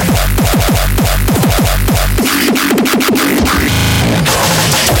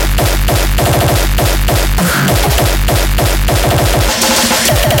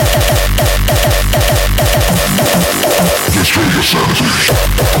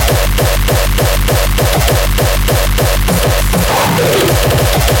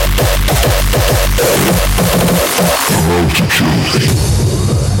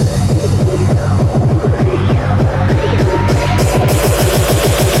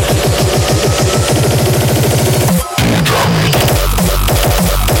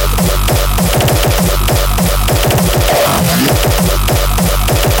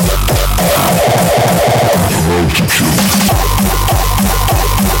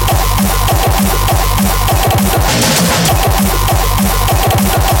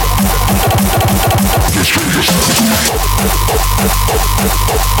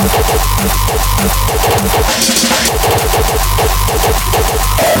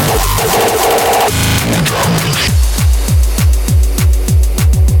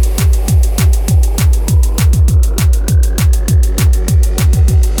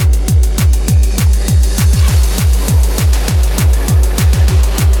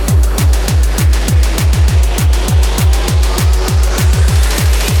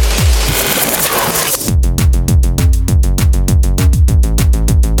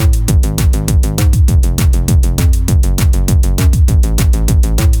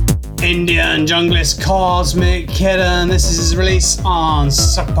 Junglist Cosmic Kitten. This is his release on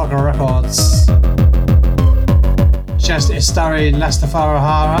Suckpocker Records. Shouts to Istari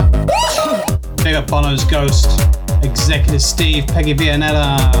Lastafarahara. Big up Bono's Ghost. Executive Steve, Peggy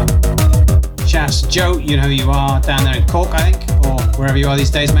Vianella. Shouts to Joe, you know who you are, down there in Cork, I think, or wherever you are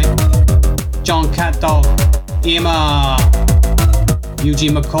these days, mate. John Catdog, Ema,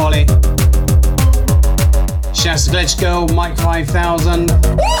 Eugene McCauley. Shouts to Glitch Girl, Mike 5000.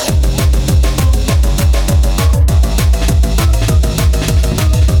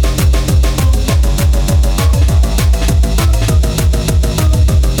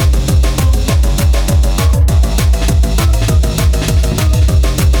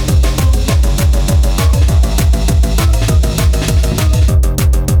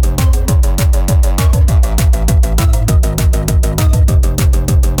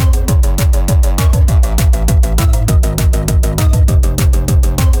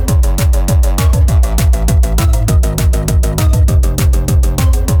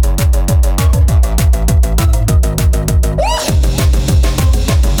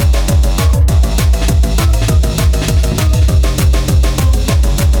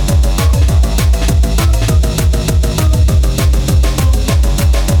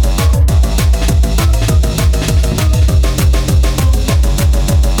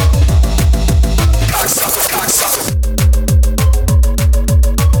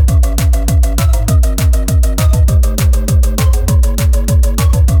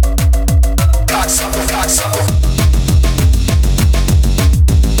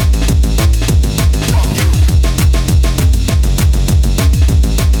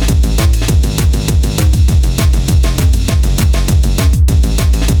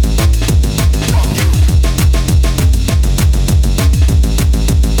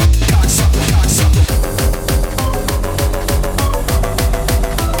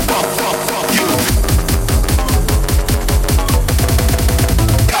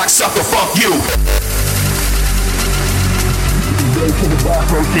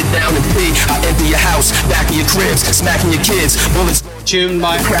 Tuned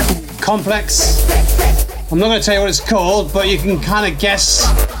by Complex. I'm not going to tell you what it's called, but you can kind of guess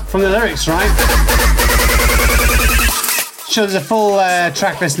from the lyrics, right? Sure, there's a full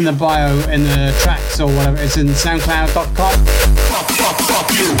track list in the bio, in the tracks or whatever. It's in soundcloud.com.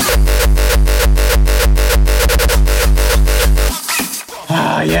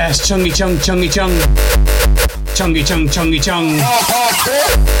 Ah, yes, Chungy Chung, Chungy Chung. Chungy Chung, Chungy Chung.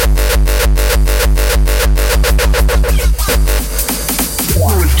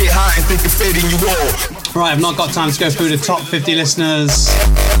 Get high and think of fading you all. Right, I've not got time to go through the top 50 listeners.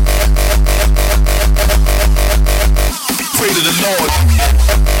 Pray to the Lord.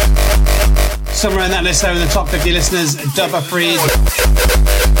 Somewhere in that list there in the top 50 listeners, Dubba Freed,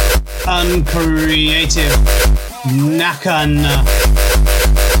 Uncreative, Nakan.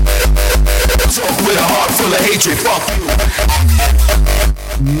 Talk with a heart full of hatred, fuck you.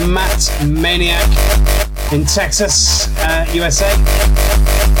 Matt Maniac in Texas, USA.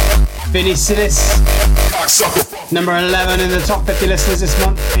 Vinny Silis. Number 11 in the top 50 listeners this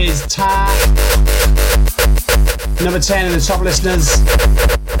month is Tar. Number 10 in the top listeners,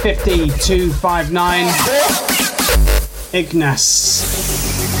 5259. Ignace.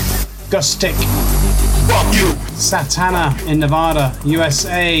 Gustic. Satana in Nevada,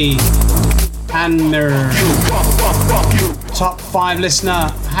 USA. Anmir. Top 5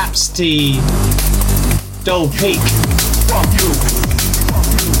 listener, Hapsty. Dull Peak.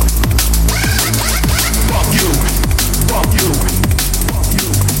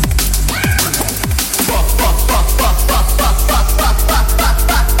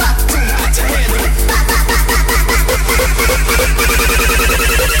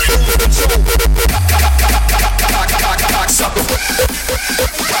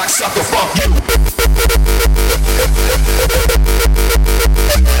 Cocksucker, fuck you.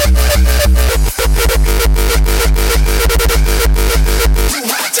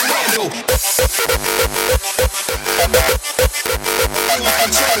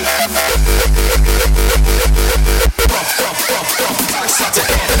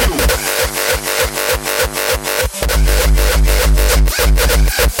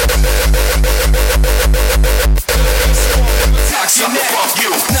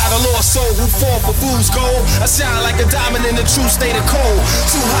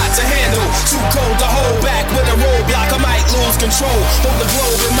 Too hot to handle, too cold to hold back. With a roadblock, I might lose control. Hold the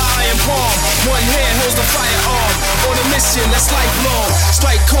globe in my iron palm. One hand holds the firearm. On a mission that's lifelong.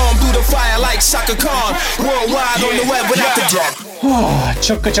 Strike calm through the fire like Shaka Khan. Worldwide on the web without the dark.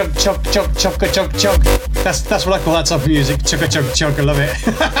 Chugga chug chug chug chugga chug chug. That's what I call that type of music. Chugga chug chug. I love it.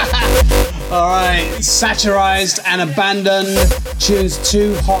 Alright, satirized and abandoned. Tunes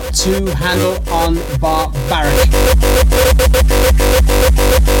too hot to handle on Barbaric.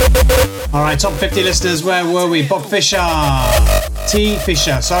 Alright, top 50 listeners, where were we? Bob Fisher, T.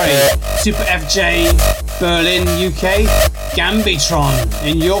 Fisher, sorry, Super FJ, Berlin, UK, Gambitron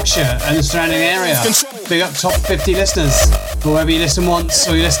in Yorkshire and the surrounding area. Big up top 50 listeners. Whoever you listen once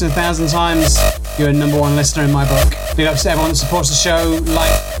or you listen 1,000 times, you're a number one listener in my book. Big up to everyone that supports the show,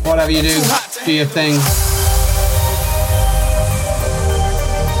 like whatever you do your thing.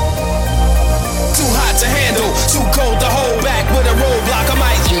 Too hot to handle, too cold to hold back. With a roadblock, I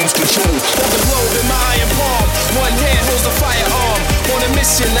might lose control. Hold the globe in my iron palm. One hand holds the firearm. On a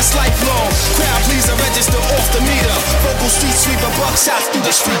mission that's lifelong. Crowd pleaser, register off the meter. Vocal street sweeper, buckshots through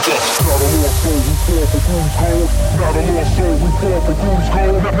the speaker. Not a lost soul, we fall for who's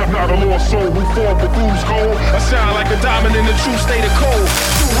gold. Not a lost soul, we fall for who's gold. I sound like a diamond in the true state of cold.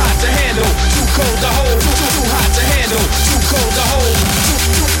 Too hot to handle, too cold to hold. Too hot to handle, too cold to hold.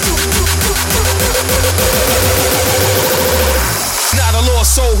 Not a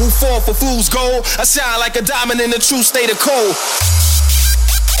lost soul who fall for fool's gold. I shine like a diamond in the true state of cold.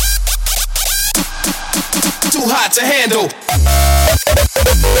 Too hot to handle.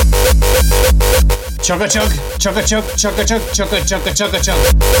 Chugga chug, chugga chug, chugga chug, chugga chugga chugga chug.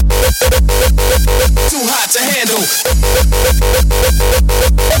 Too hot to handle.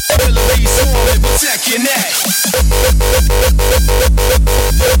 Hillary swarm and protect your neck.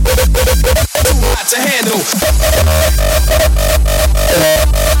 Too hot to handle.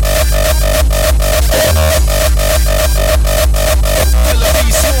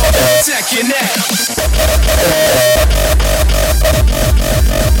 Hillary swarm and protect your neck.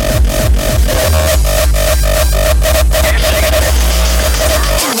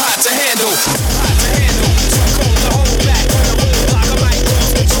 Too hot to handle. Too cold to hold back. On a roadblock, I might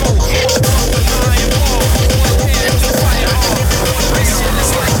lose control. Hold the globe in my iron palm. One hand holds the firearm. Mission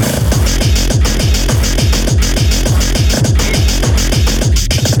is like.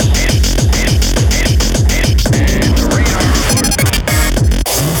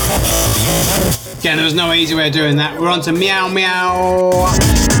 Again, there was no easy way of doing that. We're on to Meow Meow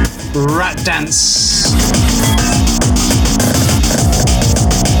Rat Dance.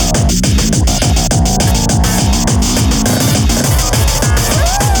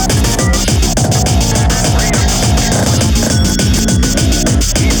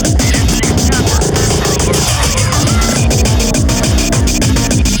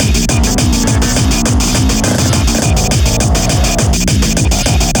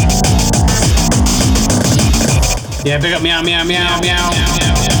 Yeah, big up Meow Meow Meow Meow.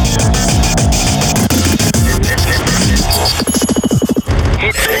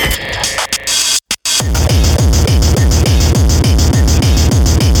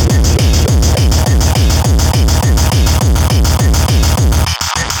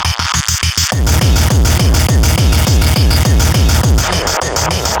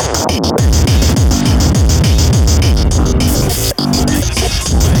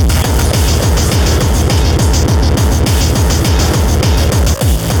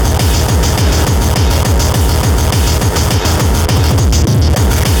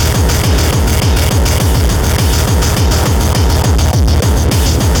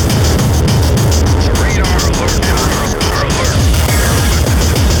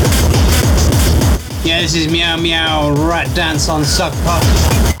 This is Meow Meow Rat Dance on Suck Pop.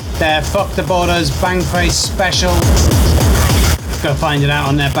 Their Fuck the Borders Bangface special. Go find it out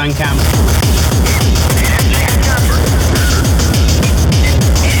on their Bandcamp.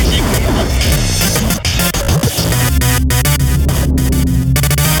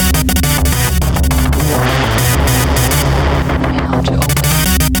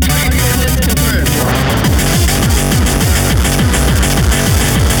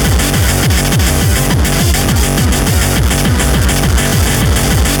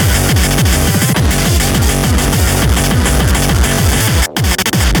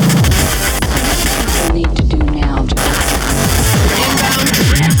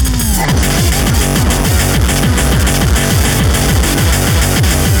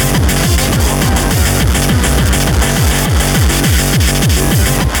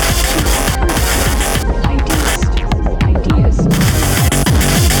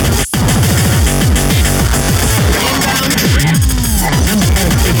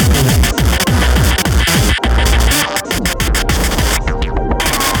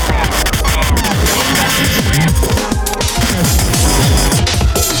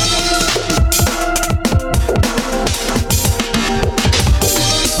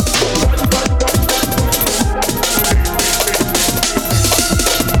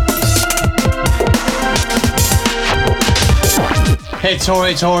 Hey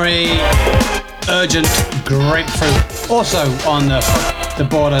Tori, Urgent Grapefruit. Also on the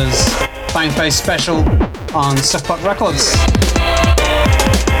Borders Bang Face special on Stuffbuck Records.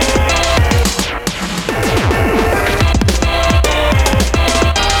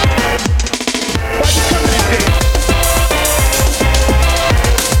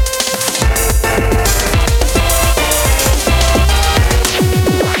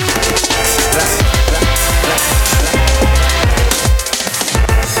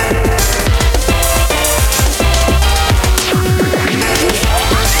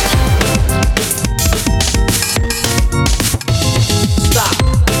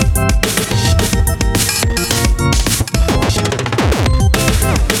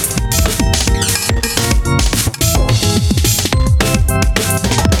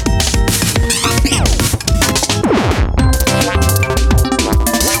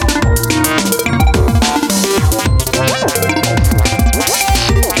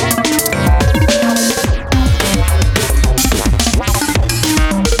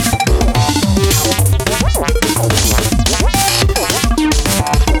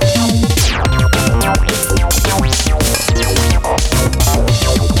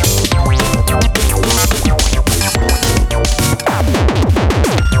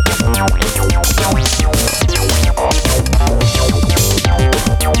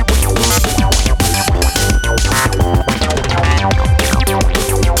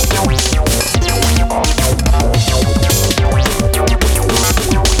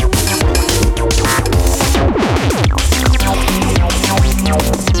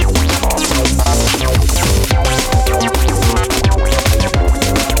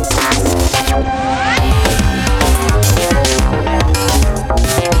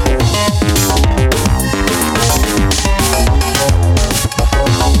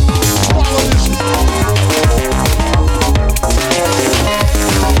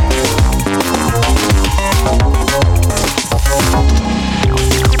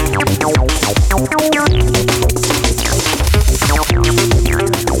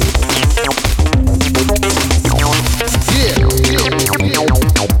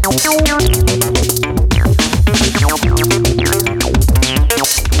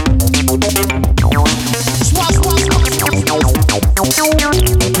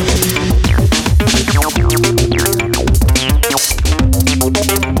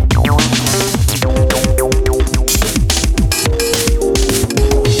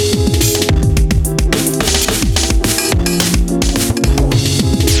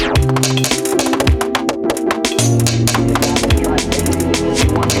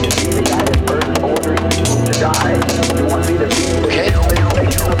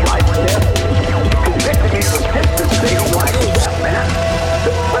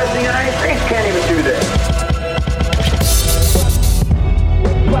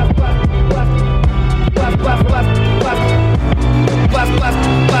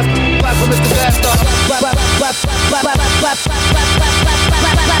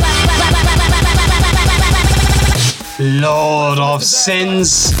 Lord of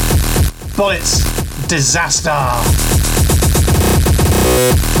Sins, Bullets, Disaster.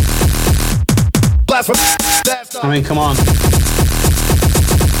 I mean, come on.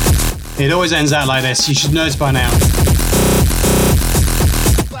 It always ends out like this. You should know it by now.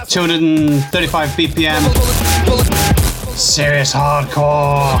 235 BPM. Serious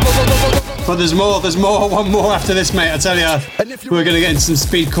hardcore. But there's more, one more after this, mate. I tell you, we're going to get into some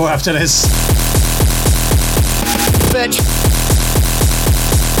speedcore after this. Bitch.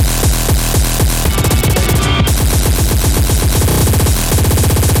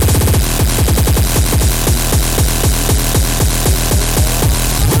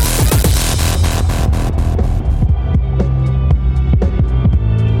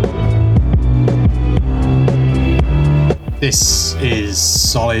 This is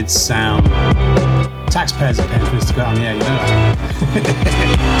solid sound. Taxpayers are paying for this to go on the air, you know that.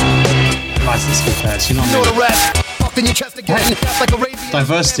 License fee payers, you know what I mean? In your chest again, like a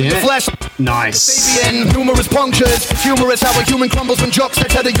diversity, innit? Nice. Numerous punctures, humorous how a human crumbles when jocks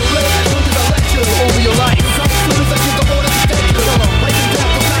that tether you live. Over your life.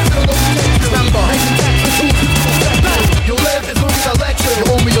 Remember, you'll live as long as I lecture you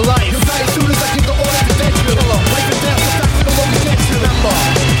over your life. As soon as I give the order to death, you'll life and death, the facts that'll only get you. Remember,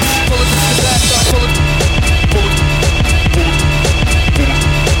 bullets to disaster, bullets.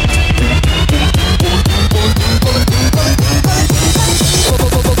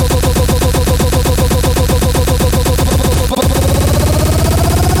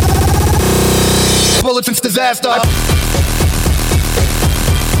 Bullets into disaster.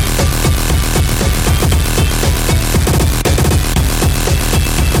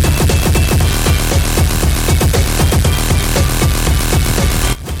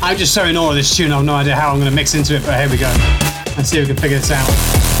 I'm just so in awe of this tune, I have no idea how I'm going to mix into it, but here we go. Let's see if we can figure this out.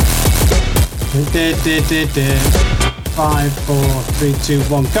 5, 4, 3, 2,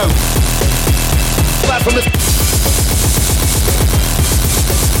 1, go!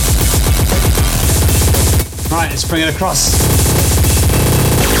 Right, let's bring it across.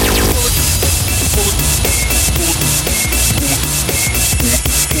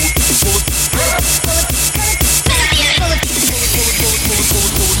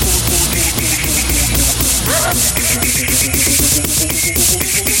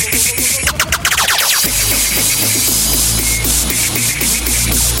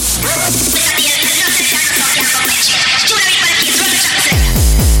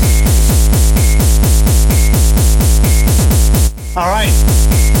 All right.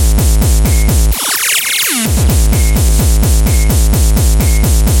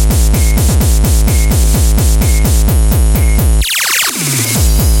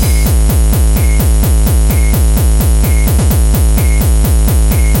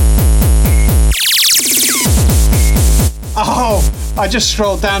 Oh, I just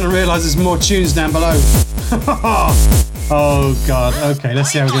scrolled down and realized there's more tunes down below. Oh God. Okay,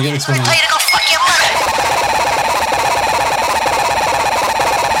 let's see how we can get this one in.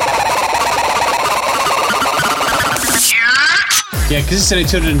 Yeah, because it's only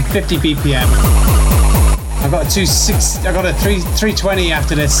 250 BPM. I got a 320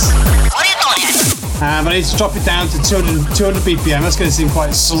 after this. But I need to drop it down to 200 BPM. That's going to seem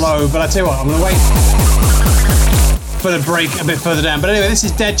quite slow, but I tell you what, I'm going to wait for the break a bit further down. But anyway, this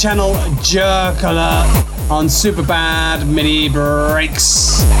is Dead Channel Jerk Alert on Superbad Mini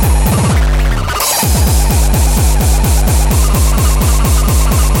Breaks.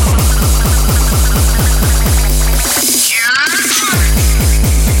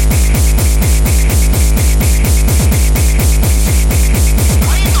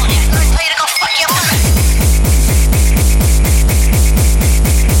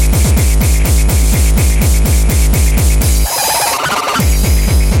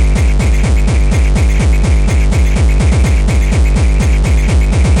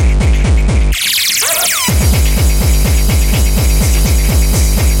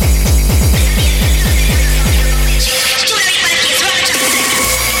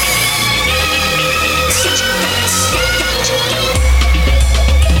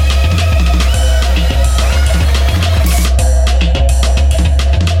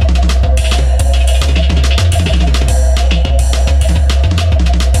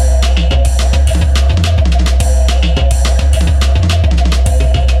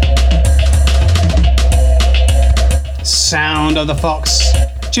 Sound of the Fox.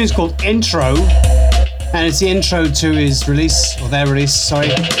 The tune's called Intro, and it's the intro to his release, or their release, sorry.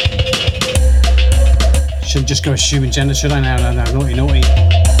 Shouldn't just go assuming gender, should I? No, naughty.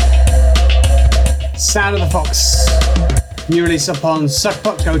 Sound of the Fox. New release up on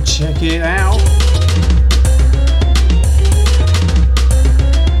Suckpot, go check it out.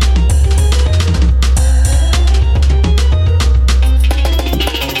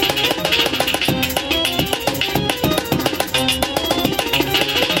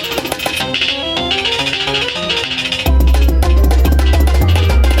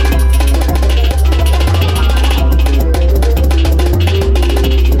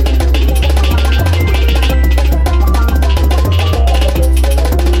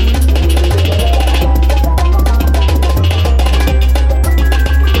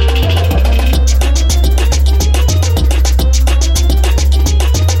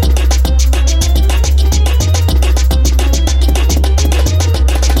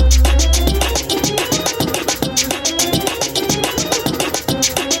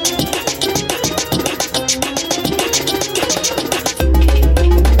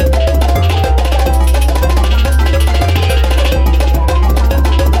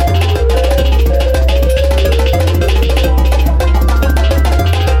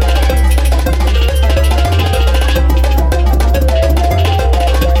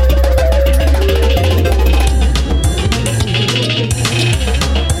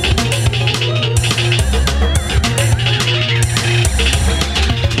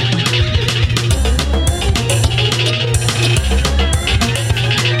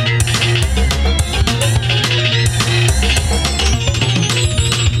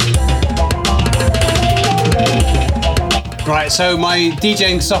 So my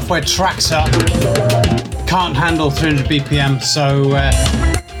DJing software Traxxer can't handle 300 BPM, so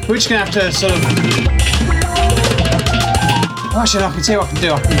we're just gonna have to sort of. Actually, I can tell you what I can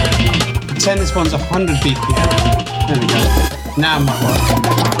do. I can pretend this one's 100 BPM. There we go. Now it might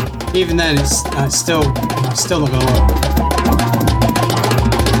work. Even then, it's still not gonna work.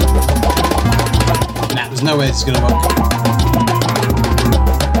 There's no way this is going to work.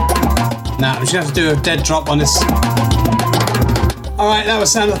 Nah, I'm just going to have to do a dead drop on this. Alright, that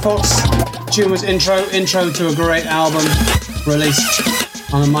was Sound of the Fox. Tune was intro to a great album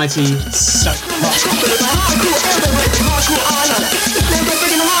released on a mighty suck rock.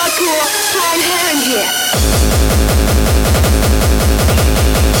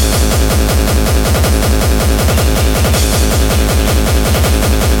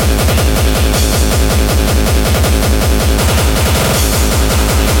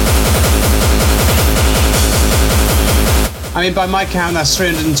 I mean, by my count, that's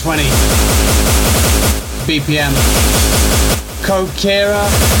 320 BPM. Kokira,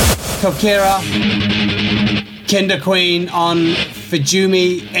 Kinder Queen on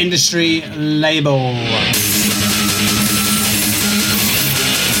Fujimi Industry label.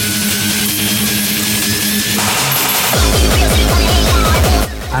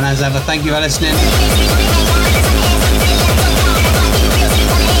 And as ever, thank you for listening.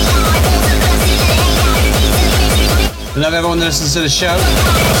 Love everyone that listens to the show.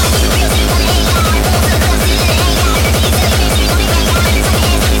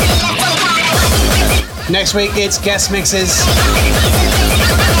 Next week it's guest mixes.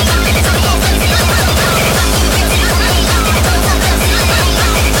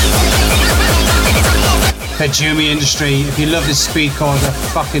 Fujimi Industry. If you love this speedcore, they're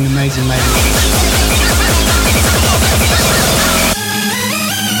fucking amazing ladies.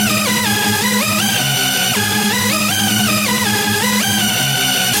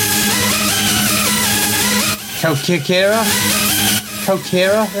 Kokira?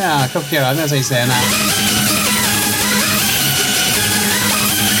 Yeah, Kokira, I think that's how you say it now.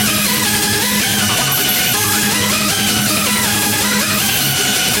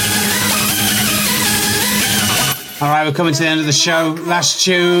 Alright, we're coming to the end of the show. Last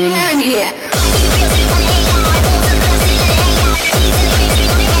tune.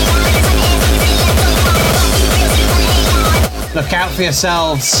 Look out for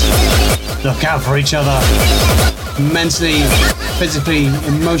yourselves. Look out for each other. Mentally, physically,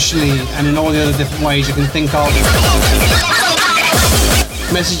 emotionally, and in all the other different ways you can think of.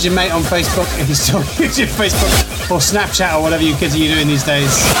 Message your mate on Facebook if you still use your Facebook, or Snapchat, or whatever you kids are doing these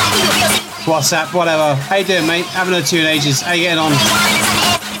days. WhatsApp, whatever. How you doing, mate? Haven't heard to you in ages. How you getting on?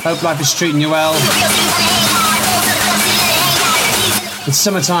 Hope life is treating you well. It's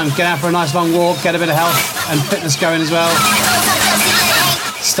summertime. Get out for a nice long walk, get a bit of health and fitness going as well.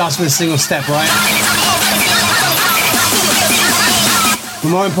 Starts with a single step, right? But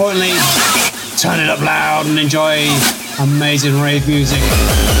more importantly, turn it up loud and enjoy amazing rave music.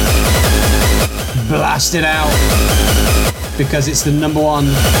 Blast it out, because it's the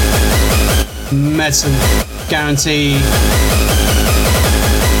 #1 medicine guarantee.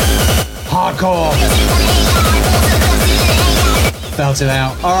 Hardcore. Belt it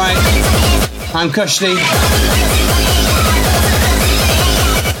out. Alright, I'm Kushti.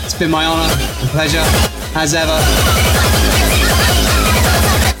 It's been my honour and pleasure, as ever.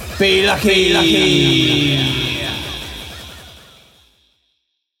 Be lucky.